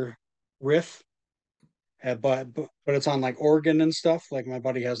riff, but it's on like organ and stuff. Like my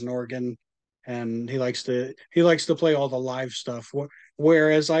buddy has an organ, and he likes to play all the live stuff.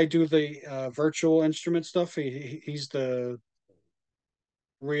 Whereas I do the virtual instrument stuff. He's the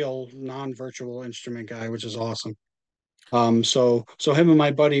real non-virtual instrument guy, which is awesome. So him and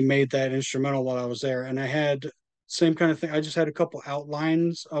my buddy made that instrumental while I was there, and I had same kind of thing. I just had a couple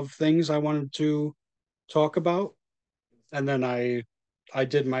outlines of things I wanted to talk about, and then I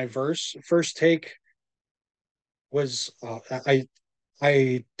did my verse. First take was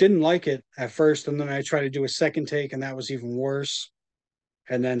I didn't like it at first, and then I tried to do a second take, and that was even worse.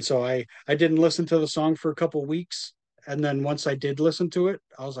 And then so I didn't listen to the song for a couple weeks, and then once I did listen to it,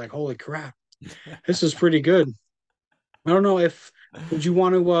 I was like, holy crap, this is pretty good. I don't know if would you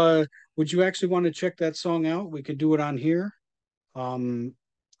want to would you actually want to check that song out? We could do it on here. Um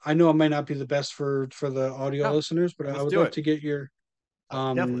I know it might not be the best for the audio no, listeners, but I let's would do like it. to get your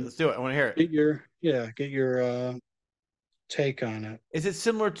Definitely, um let's do it. I want to hear it. get your take on it. Is it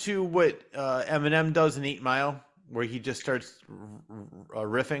similar to what Eminem does in 8 Mile, where he just starts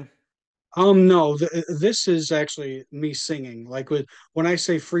riffing? No, this is actually me singing. Like when I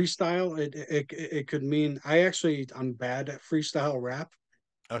say freestyle, it could mean I'm bad at freestyle rap,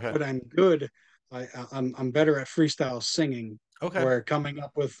 Okay. but I'm good. I'm better at freestyle singing, Okay. where coming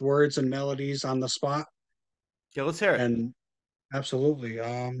up with words and melodies on the spot. Yeah, let's hear it. And absolutely.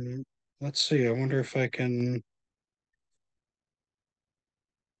 Let's see. I wonder if I can.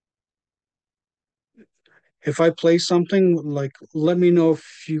 If I play something, like, let me know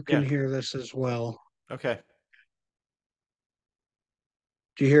if you can Yeah. hear this as well. Okay.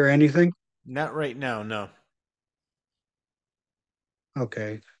 Do you hear anything? Not right now. No.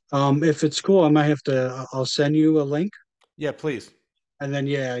 Okay. If it's cool, I might have to. I'll send you a link, Yeah, please. and then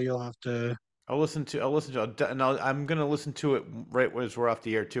yeah, you'll have to. I'll listen to. I'll listen to. And I'm gonna listen to it right as we're off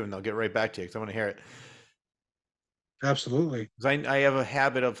the air too, and I'll get right back to you because I want to hear it. Absolutely. Because I have a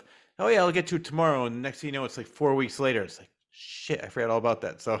habit of, oh yeah, I'll get to it tomorrow, and next thing you know, it's like 4 weeks later. It's like shit, I forgot all about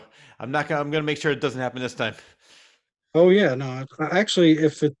that. So I'm not gonna. I'm gonna make sure it doesn't happen this time. Oh yeah, no. Actually,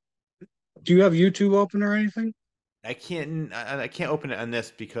 if it, do you have YouTube open or anything? I can't open it on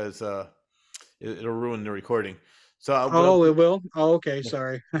this because it'll ruin the recording. So what I'll Oh, do, it will. Oh, okay. yeah.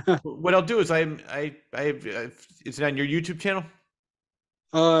 Sorry. What I'll do is is it on your YouTube channel?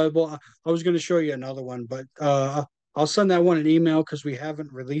 Well, I was going to show you another one, but I'll send that one an email because we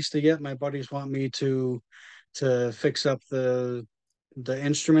haven't released it yet. My buddies want me to fix up the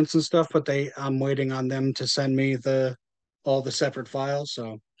instruments and stuff, but I'm waiting on them to send me the all the separate files.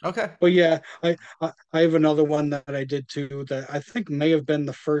 So, Okay. but yeah, I have another one that I did too that I think may have been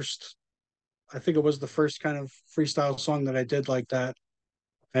the first. I think it was the first kind of freestyle song that I did like that,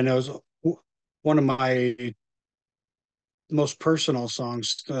 and it was one of my most personal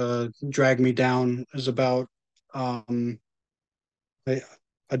songs. "Drag Me Down" is about um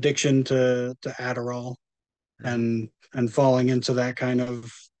addiction to Adderall, Hmm. and falling into that kind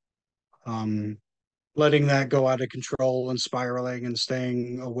of um letting that go out of control and spiraling and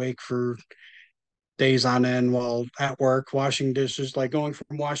staying awake for days on end while at work washing dishes, like going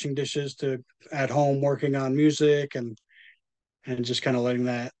from washing dishes to at home working on music, and just kind of letting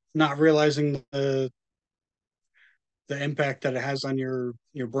that, not realizing the impact that it has on your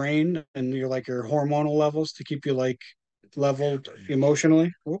brain and your hormonal levels to keep you like leveled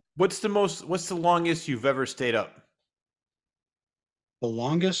emotionally. What's the longest you've ever stayed up? The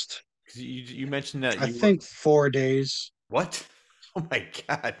longest, 'Cause you mentioned that I you were think 4 days. what? Oh my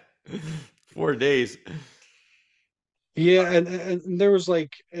God. 4 days. Yeah, and there was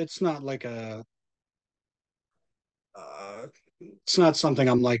like it's not something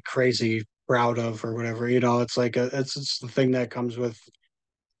I'm like crazy proud of or whatever. It's like it's the thing that comes with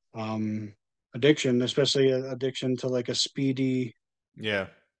um addiction, especially addiction to like a speedy Yeah.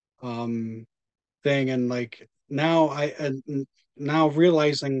 um thing. And like now now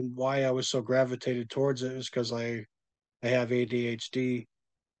realizing why I was so gravitated towards it is because I have ADHD,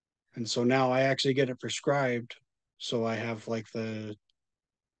 and so now I actually get it prescribed. So I have like the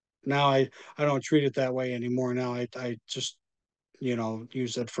now I don't treat it that way anymore. Now I just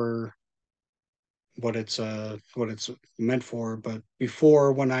use it for what it's meant for. But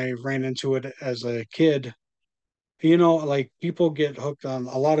before, when I ran into it as a kid, like people get hooked on,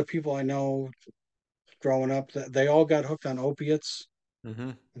 a lot of people I know growing up, that they all got hooked on opiates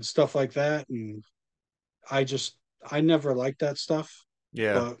Hmm. and stuff like that. And I just I never liked that stuff.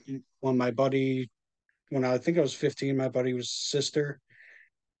 Yeah. But when when I think I was 15, my buddy's sister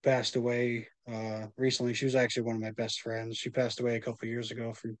passed away recently. She was actually one of my best friends. She passed away a couple of years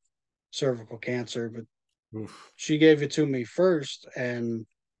ago from cervical cancer, but Oof. she gave it to me first, and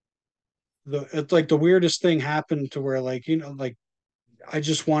it's like the weirdest thing happened to where, like, like I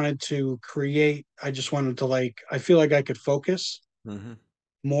just wanted to create. I just wanted to, like, I feel like I could focus Hmm.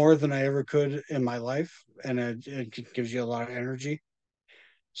 more than I ever could in my life, and it gives you a lot of energy.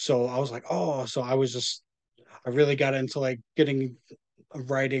 So I was like, oh, so I really got into like getting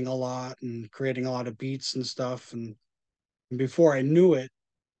writing a lot and creating a lot of beats and stuff. And before I knew it,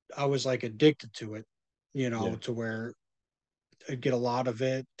 I was like addicted to it, Yeah. to where I'd get a lot of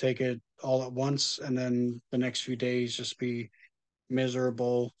it, take it all at once, and then the next few days just be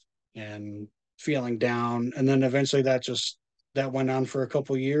miserable and feeling down. And then eventually that went on for a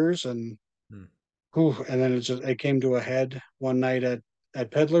couple years, and Mm. whew, and then it came to a head one night at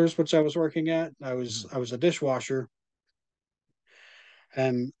Peddlers, which I was working at. Mhm. I was a dishwasher,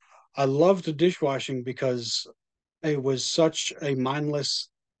 and I loved the dishwashing because it was such a mindless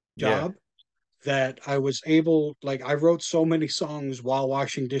Yeah. job that I was able, like, I wrote so many songs while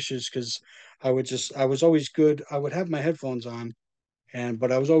washing dishes because I was always good. I would have my headphones on,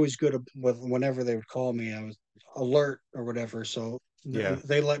 but I was always good with whenever they would call me. I was alert or whatever. So Yeah.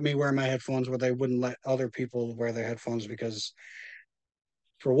 they let me wear my headphones where they wouldn't let other people wear their headphones because,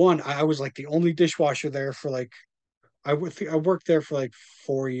 for one, I was like the only dishwasher there for like, I worked there for like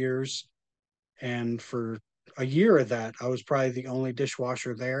 4 years, and for a year of that, I was probably the only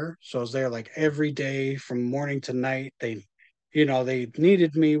dishwasher there. So I was there like every day from morning to night. They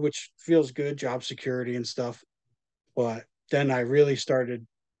needed me, which feels good, job security and stuff. But then I really started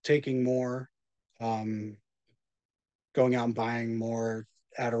taking more, um, going out and buying more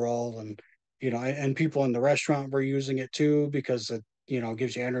Adderall, and and people in the restaurant were using it too because it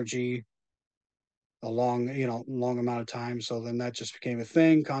gives you energy a long amount of time. So then that just became a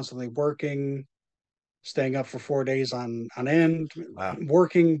thing, constantly working, staying up for 4 days on end, Wow.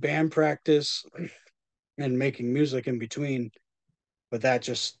 working, band practice, and making music in between. But that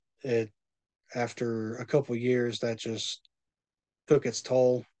just it after a couple years, that just took its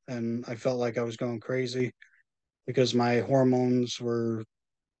toll, and I felt like I was going crazy because my hormones were.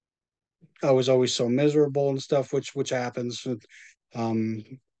 I was always so miserable and stuff, which happens um,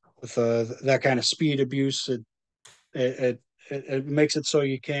 with that kind of speed abuse. It, it makes it so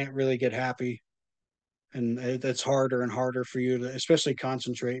you can't really get happy, and it's harder and harder for you to especially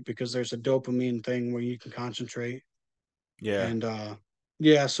concentrate because there's a dopamine thing where you can concentrate. Yeah. And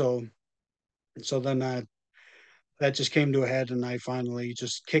yeah, so then that just came to a head, and I finally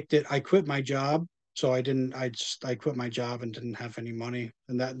just kicked it. I quit my job. So I didn't I quit my job and didn't have any money,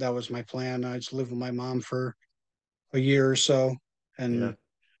 and that was my plan. I just lived with my mom for a year or so, Yeah. and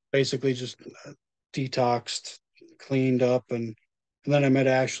basically just detoxed, cleaned up, and then I met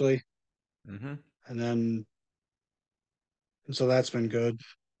Ashley, Hmm. and then and so that's been good.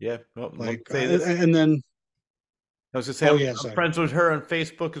 Yeah. Well, let me Like say this. and then I was gonna say oh I'm, yeah, I'm sorry. friends with her on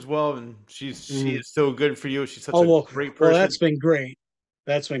Facebook as well, and she Mhm. is so good for you. She's such Oh a well, great well person. that's been great.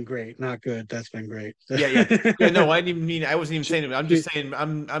 That's been great. Not good. That's been great. Yeah, yeah, yeah. No, I didn't even mean. I wasn't even she, saying it. I'm she, just saying.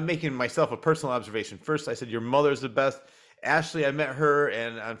 I'm making myself a personal observation. First, I said your mother's the best. Ashley, I met her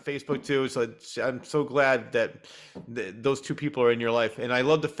and on Facebook too. So I'm so glad that those two people are in your life. And I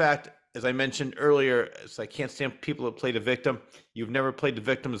love the fact, as I mentioned earlier, so I can't stand people that play the victim. You've never played the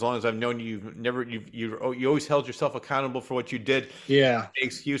victim as long as I've known you. You've never. You always held yourself accountable for what you did. yeah.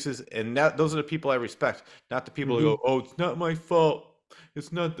 Excuses, and that those are the people I respect, not the people who Hmm. go, "Oh, it's not my fault.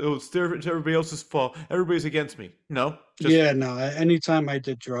 It's not. Oh, it's everybody else's fault. Everybody's against me." No, just Yeah, no. Anytime I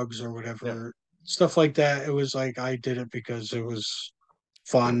did drugs or yeah, whatever, stuff like that, it was like I did it because it was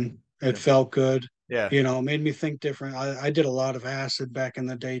fun. It yeah, felt good. yeah. It made me think different. I did a lot of acid back in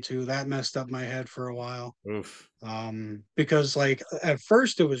the day too. That messed up my head for a while. Oof. Because like at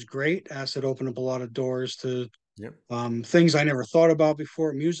first it was great. Acid opened up a lot of doors to Yep. things I never thought about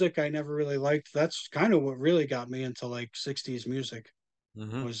before. Music I never really liked. That's kind of what really got me into like 60s music.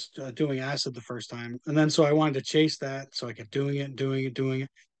 Hmm. was doing acid the first time, and then so I wanted to chase that, so I kept doing it, doing it, doing it,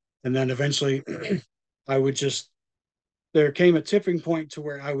 and then eventually, I would just there came a tipping point to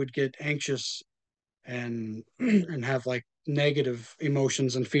where I would get anxious and and have like negative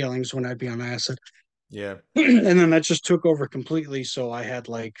emotions and feelings when I'd be on acid, Yeah. and then that just took over completely. So I had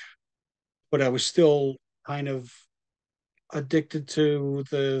like, but I was still kind of addicted to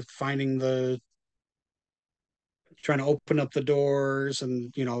the finding the trying to open up the doors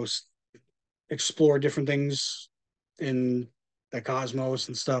and explore different things in the cosmos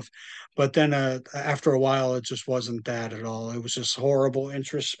and stuff. But then after a while, it just wasn't that at all. It was just horrible,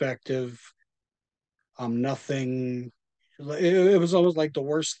 introspective, nothing. It was almost like the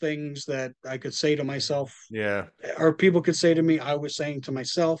worst things that I could say to myself, Yeah. or people could say to me, I was saying to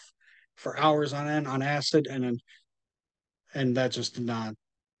myself for hours on end on acid, and that just did not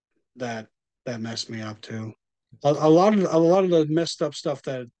that that messed me up too. A lot of the messed up stuff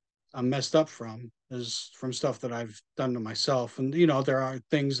that I'm messed up from is from stuff that I've done to myself, and there are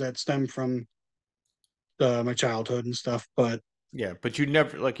things that stem from my childhood and stuff. But Yeah, but you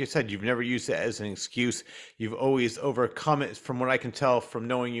never, like you said, you've never used it as an excuse. You've always overcome it, from what I can tell from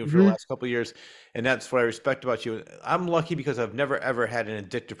knowing you for the mhm, last couple of years, and that's what I respect about you. I'm lucky because I've never ever had an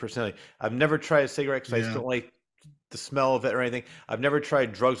addictive personality. I've never tried a cigarette because I just yeah, don't like the smell of it or anything. I've never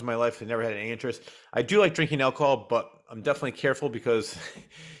tried drugs in my life. I never had any interest. I do like drinking alcohol, but I'm definitely careful because,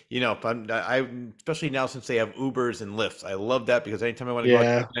 I especially now since they have Ubers and Lyfts. I love that because anytime I want to go out,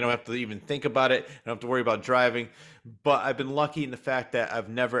 yeah, I don't have to even think about it. I don't have to worry about driving. But I've been lucky in the fact that I've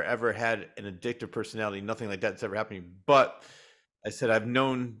never ever had an addictive personality. Nothing like that's ever happened to me. But I said I've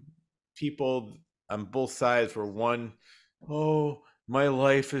known people on both sides where one, oh, my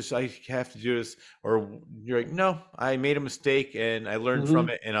life is I have to do this, or you're like, no, I made a mistake and I learned mhm. from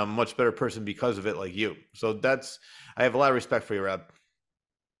it, and I'm a much better person because of it, like you. So that's I have a lot of respect for you, Rob.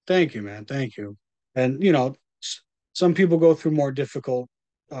 Thank you, man. Thank you. And some people go through more difficult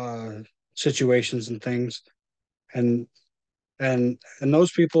uh, situations and things, and and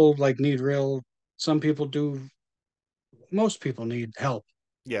those people like need real. Some people do. Most people need help.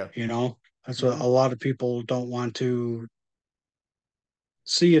 Yeah. You know, that's what Hmm. a lot of people don't want to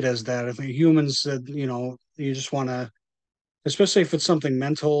see it as that. I think humans said, you just want to, especially if it's something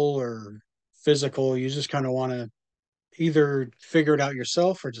mental or physical, you just kind of want to either figure it out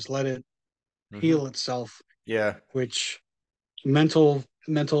yourself or just let it Hmm. heal itself, Yeah. which mental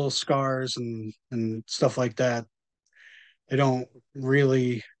scars and stuff like that, they don't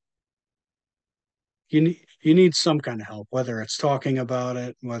really you need some kind of help, whether it's talking about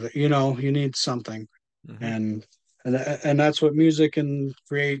it, whether you need something. Hmm. and and that's what music and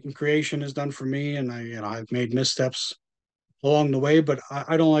creation has done for me. And I've made missteps along the way, but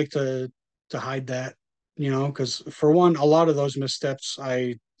I don't like to hide that, because for one, a lot of those missteps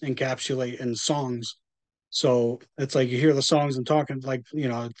I encapsulate in songs. So it's like you hear the songs and talking like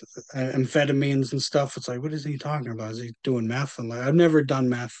amphetamines and stuff. It's like, what is he talking about? Is he doing meth? I'm like, I've never done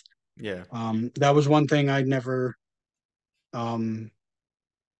meth. Yeah. That was one thing I'd um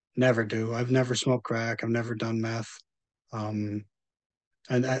never do. I've never smoked crack. I've never done meth. Um,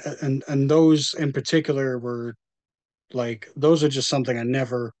 and those in particular were like those are just something I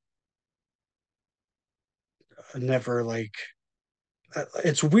never like.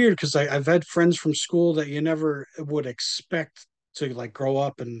 It's weird because I've had friends from school that you never would expect to like grow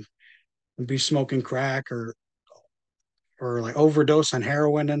up and be smoking crack or like overdose on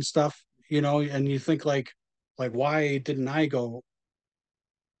heroin and stuff, and you think like why didn't I go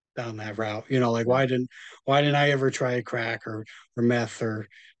down that route? Like Yeah. why didn't I ever try crack or meth or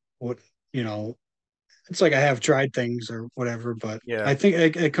what, you know, it's like I have tried things or whatever, but Yeah. I think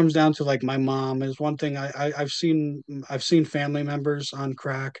it comes down to like my mom is one thing. I've seen family members on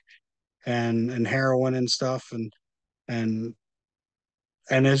crack and heroin and stuff, and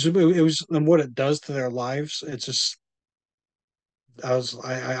it was and what it does to their lives. It's just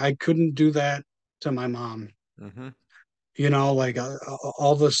I couldn't do that to my mom. Hmm. Like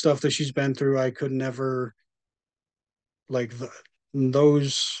all the stuff that she's been through, I could never like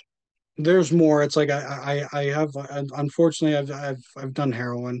those. There's more. It's like I have unfortunately I've done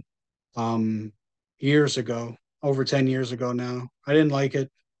heroin um years ago, over 10 years ago now. I didn't like it,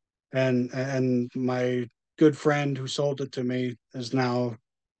 and my good friend who sold it to me is now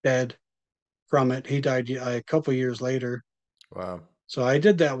dead from it. He died a couple years later. Wow. So I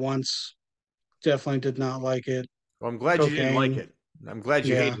did that once. Definitely did not like it. Well, I'm glad you didn't like Cocaine. it. I'm glad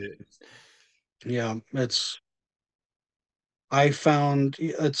you Yeah. hated it. Yeah. I found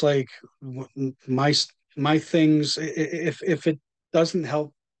it's like my my things, if it doesn't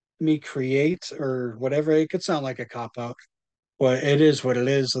help me create or whatever, it could sound like a cop out, But it is what it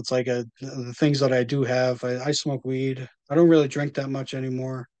is. It's like the things that I do have. I smoke weed. I don't really drink that much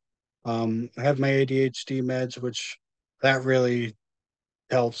anymore. I have my ADHD meds, which that really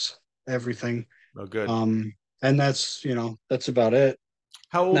helps everything. Oh, good. Um, and that's, that's about it.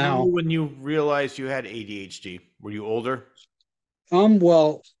 How old were you Now, when you realized you had ADHD? Were you older?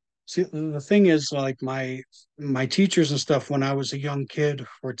 well, see, the thing is, like my teachers and stuff when I was a young kid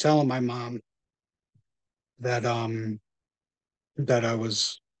were telling my mom that that I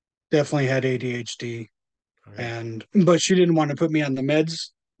was definitely had ADHD, Okay. and but she didn't want to put me on the meds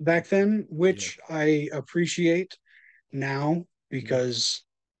back then, Yeah. which I appreciate now Mhm. because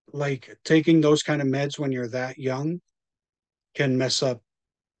like taking those kind of meds when you're that young can mess up.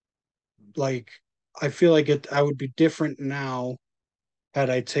 Like I feel like I would be different now had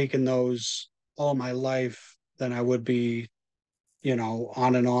I taken those all my life than I would be,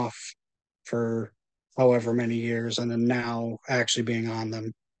 on and off for however many years, and then now actually being on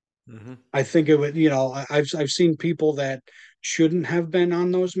them. Mhm. I think it would, I've seen people that shouldn't have been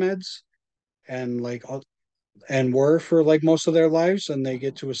on those meds and and were for like most of their lives, and they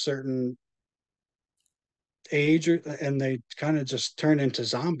get to a certain age and they kind of just turn into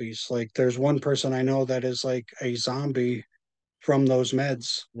zombies. Like there's one person I know that is like a zombie from those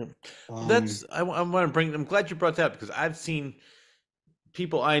meds. Yeah. Well, Um, that's I want to bring. I'm glad you brought that up because I've seen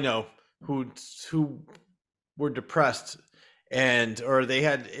people I know who were depressed and or they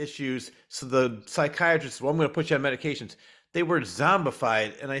had issues. So the psychiatrist, well, I'm going to put you on medications. They were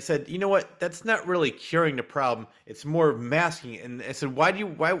zombified, and I said, you know what? That's not really curing the problem. It's more masking it. And I said, why do you?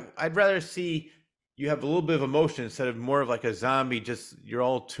 Why? I'd rather see you have a little bit of emotion instead of more of like a zombie. Just you're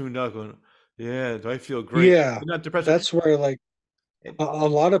all tuned up, going, yeah, do I feel great? yeah, You're not depressed. that's where like It, a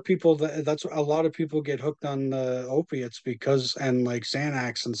lot of people that's a lot of people get hooked on the opiates because and like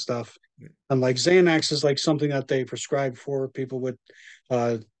Xanax and stuff. And like Xanax is like something that they prescribe for people with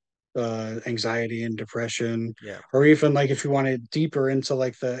uh anxiety and depression, yeah, or even like if you want it deeper into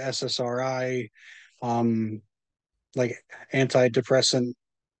like the SSRI, um, like antidepressant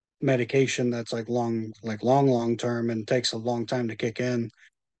medication that's like long term and takes a long time to kick in.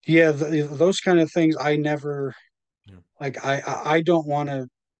 Yeah, those kind of things I never yeah. like. I don't want to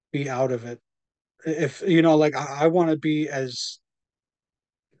be out of it. If like I want to be as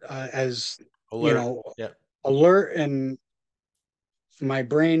you Alert. know Yeah. alert and my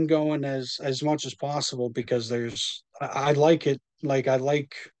brain going as much as possible because I like it. Like I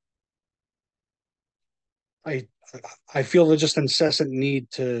I feel the just incessant need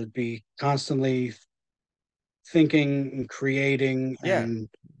to be constantly thinking and creating Yeah,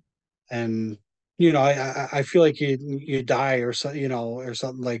 and I feel like you die or so, or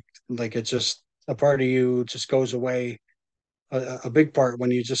something like it's just a part of you just goes away, a big part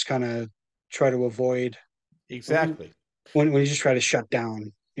when you just kind of try to avoid when exactly. you just try to shut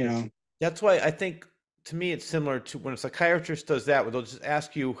down, you know. That's why I think to me it's similar to when a psychiatrist does that, where they'll just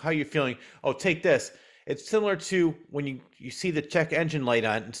ask you how you feeling. Oh, take this. It's similar to when you see the check engine light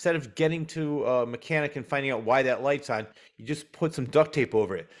on. Instead of getting to a mechanic and finding out why that light's on, you just put some duct tape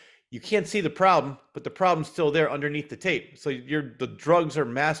over it. You can't see the problem, but the problem's still there underneath the tape. So the drugs are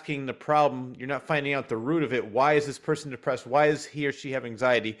masking the problem. You're not finding out the root of it. Why is this person depressed? Why is he or she have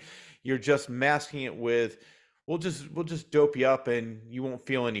anxiety? You're just masking it with we'll just dope you up and you won't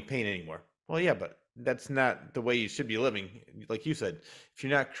feel any pain anymore. Well, yeah, but that's not the way you should be living. Like you said, if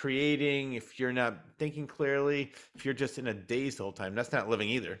you're not creating, if you're not thinking clearly, if you're just in a daze the whole time, that's not living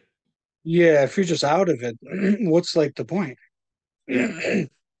either. Yeah, if you're just out of it, what's like the point? Yeah. Well,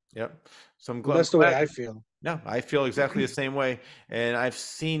 Yep. So I'm that's the way glad. I feel. No, I feel exactly the same way, and I've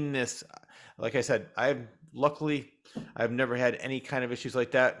seen this. Like I said, I've never had any kind of issues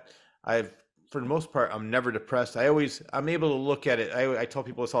like that. I've, for the most part, I'm never depressed. I'm able to look at it. I tell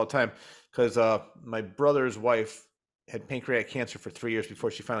people this all the time because my brother's wife had pancreatic cancer for 3 years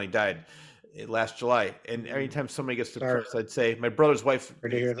before she finally died last July. And anytime somebody gets Sorry depressed, I'd say my brother's wife to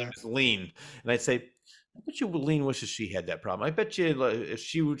name hear that. is Lean, and I'd say I bet you Lean wishes she had that problem. I bet you if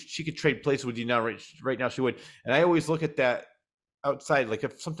she could trade places with you now, right now she would. And I always look at that outside, like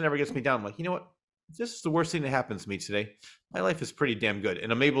if something ever gets me down, I'm like, you know what? If this is the worst thing that happens to me today, my life is pretty damn good,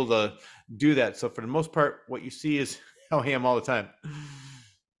 and I'm able to do that. So for the most part, what you see is how I am all the time.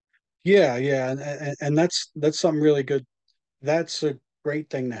 Yeah, yeah, and that's something really good. That's a great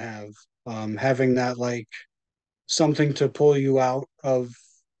thing to have. Having that like something to pull you out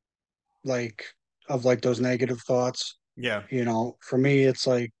like like those negative thoughts. Yeah, For me, it's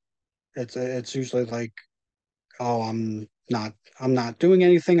like it's usually like, oh, I'm not doing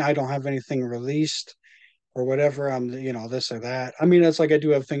anything. I don't have anything released or whatever. I'm this or that. I mean, it's like I do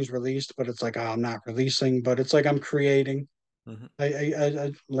have things released, but it's like, oh, I'm not releasing, but it's like I'm creating. Hmm.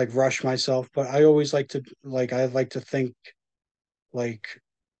 I like rush myself, but I always like to think like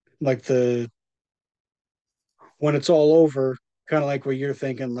the when it's all over, kind of like what you're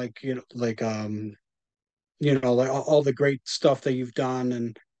thinking, like like all the great stuff that you've done,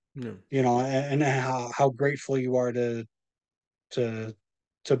 and Yeah. and how grateful you are to to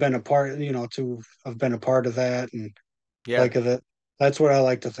been a part, to have been a part of that, and Yeah. like that. That's what I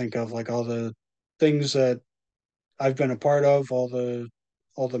like to think of, like all the things that I've been a part of, all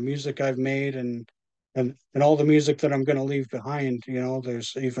the music I've made, and all the music that I'm going to leave behind.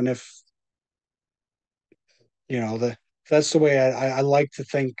 There's even if the that's the way I like to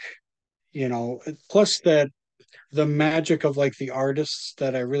think. Plus that the magic of like the artists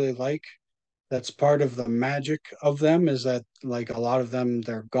that I really like. That's part of the magic of them is that like a lot of them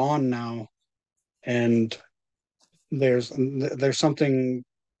they're gone now, and there's something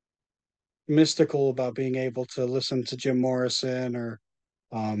mystical about being able to listen to Jim Morrison or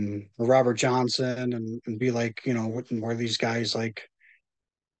Robert Johnson and be like, where these guys like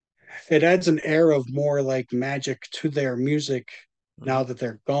it adds an air of more like magic to their music Hmm. now that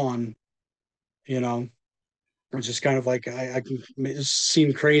they're gone, you know. Which is kind of like I can it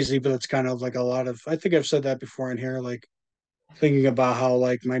seem crazy, but it's kind of like a lot of I think I've said that before in here, like thinking about how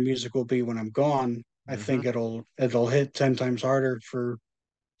like my music will be when I'm gone. I Hmm. think it'll hit 10 times harder for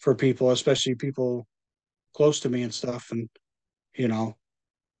people, especially people close to me and stuff. And you know,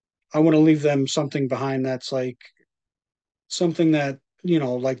 I want to leave them something behind that's like something that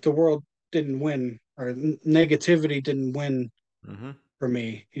like the world didn't win or negativity didn't win Hmm. for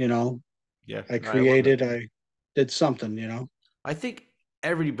me. Yeah. I No, I love it. created, I did something. I think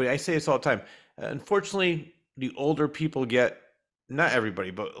everybody, I say this all the time. Unfortunately, the older people get, not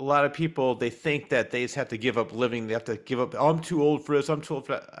everybody, but a lot of people, they think that they just have to give up living. They have to give up. Oh, I'm too old for this. I'm too old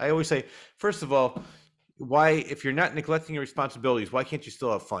for that. I always say, first of all, why, if you're not neglecting your responsibilities, why can't you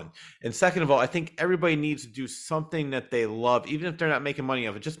still have fun? And second of all, I think everybody needs to do something that they love, even if they're not making money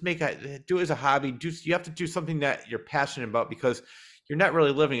of it. Just do it as a hobby. You have to do something that you're passionate about because you're not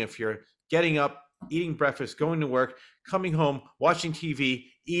really living if you're getting up, eating breakfast, going to work, coming home, watching TV,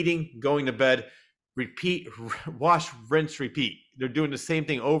 eating, going to bed, repeat, wash, rinse, repeat. They're doing the same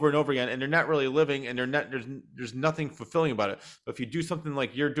thing over and over again, and they're not really living, and they're not. There's nothing fulfilling about it. But if you do something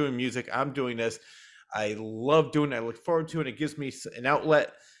like you're doing music, I'm doing this. I love doing it. I look forward to it. It gives me an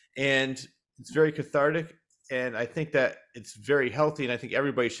outlet, and it's very cathartic. And I think that it's very healthy. And I think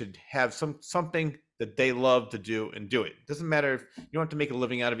everybody should have something that they love to do and do it. It doesn't matter if you don't have to make a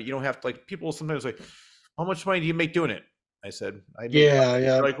living out of it. You don't have to, like, people sometimes like, how much money do you make doing it? I said, I make Yeah, money.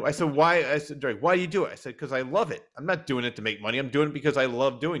 yeah, They're like, I said, why? I said, they're like, why do you do it? I said, because I love it. I'm not doing it to make money. I'm doing it because I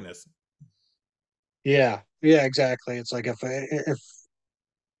love doing this. yeah, exactly. It's like if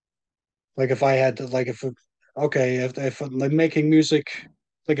I had to like if okay if like making music,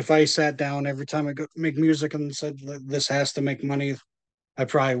 like if I sat down every time I go make music and said like, this has to make money, I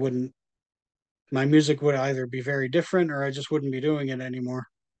probably wouldn't. My music would either be very different or I just wouldn't be doing it anymore.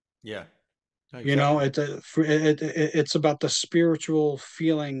 Yeah, You exactly. know, it's about the spiritual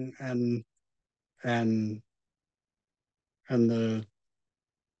feeling and and the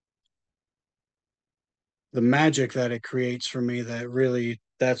magic that it creates for me that really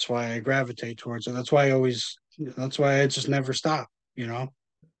that's why I gravitate towards it. That's why I just never stop, you know?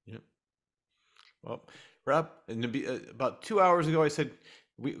 Yeah. Well, Rob, about 2 hours ago, I said,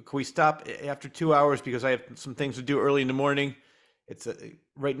 can we stop after 2 hours because I have some things to do early in the morning. It's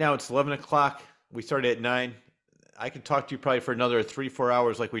right now it's 11 o'clock. We started at 9. I could talk to you probably for another 3, 4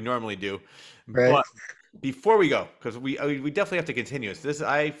 hours like we normally do. Right. But before we go, because we definitely have to continue this.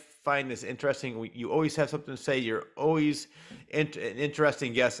 I find this interesting. You always have something to say. You're always an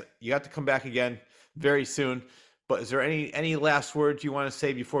interesting guest. You have to come back again very soon. But is there any last words you want to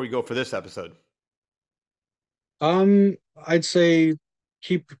say before we go for this episode? I'd say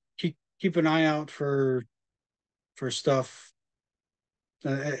keep an eye out for stuff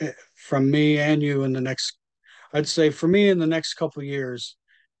from me and you in the next. I'd say for me in the next couple of years,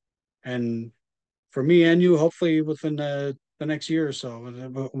 and for me and you, hopefully within the next year or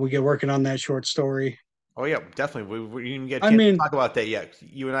so, we get working on that short story. Oh yeah, definitely. We didn't even get a I chance to mean, talk about that yet.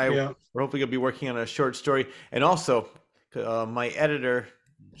 You and I yeah. we're hopefully gonna be working on a short story, and also my editor,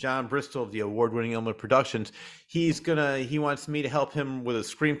 John Bristol of the award-winning Elmer Productions, he wants me to help him with a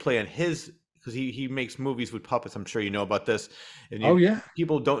screenplay on his because he makes movies with puppets. I'm sure you know about this, and Oh yeah.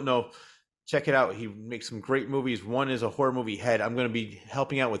 people don't know. Check it out. He makes some great movies. One is a horror movie, Head. I'm going to be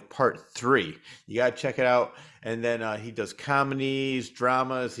helping out with part 3. You got to check it out. And then he does comedies,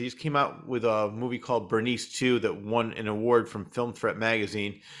 dramas. He's came out with a movie called Bernice 2 that won an award from Film Threat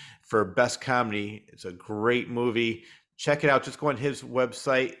magazine for best comedy. It's a great movie. check it out. Just go on his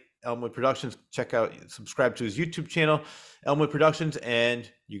website, Elmwood Productions. Subscribe to his YouTube channel, Elmwood Productions, and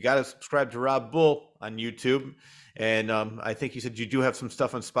you got to subscribe to Rob Bull on YouTube. And I think you said you do have some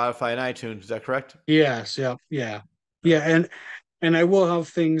stuff on Spotify and iTunes. Is that correct? Yes, yeah. And I will have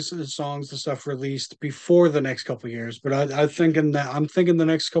songs and stuff released before the next couple of years. But I'm thinking the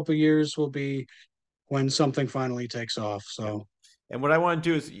next couple of years will be when something finally takes off. So, and what I want to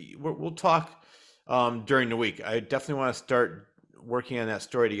do is we'll talk during the week. I definitely want to start working on that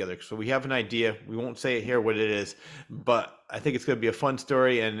story together. So we have an idea. We won't say it here what it is, but I think it's going to be a fun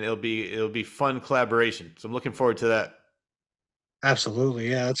story, and it'll be fun collaboration. So I'm looking forward to that. Absolutely,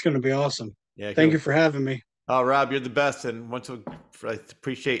 yeah, it's going to be awesome. Yeah, thank you for having me. Oh, Rob, you're the best, and I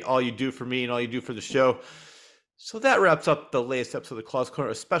appreciate all you do for me and all you do for the show. So that wraps up the latest episode of the Claw's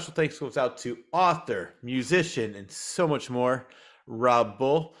Corner. A special thanks goes out to author, musician, and so much more, Rob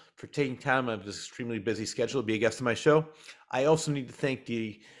Bull, for taking time out of his extremely busy schedule to be a guest on my show. I also need to thank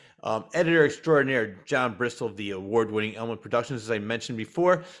the editor extraordinaire, John Bristol of the award-winning Elmwood Productions, as I mentioned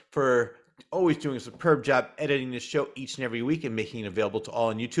before, for always doing a superb job editing this show each and every week and making it available to all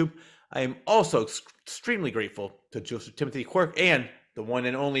on YouTube. I am also extremely grateful to Joseph Timothy Quirk and the one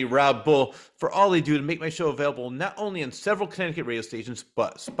and only Rob Bull for all they do to make my show available not only on several Connecticut radio stations,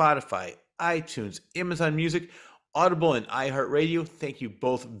 but Spotify, iTunes, Amazon Music, Audible, and iHeartRadio. Thank you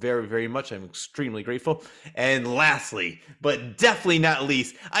both very, very much. I'm extremely grateful. And lastly, but definitely not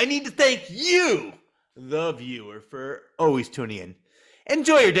least, I need to thank you, the viewer, for always tuning in.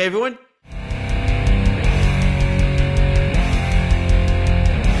 Enjoy your day, everyone.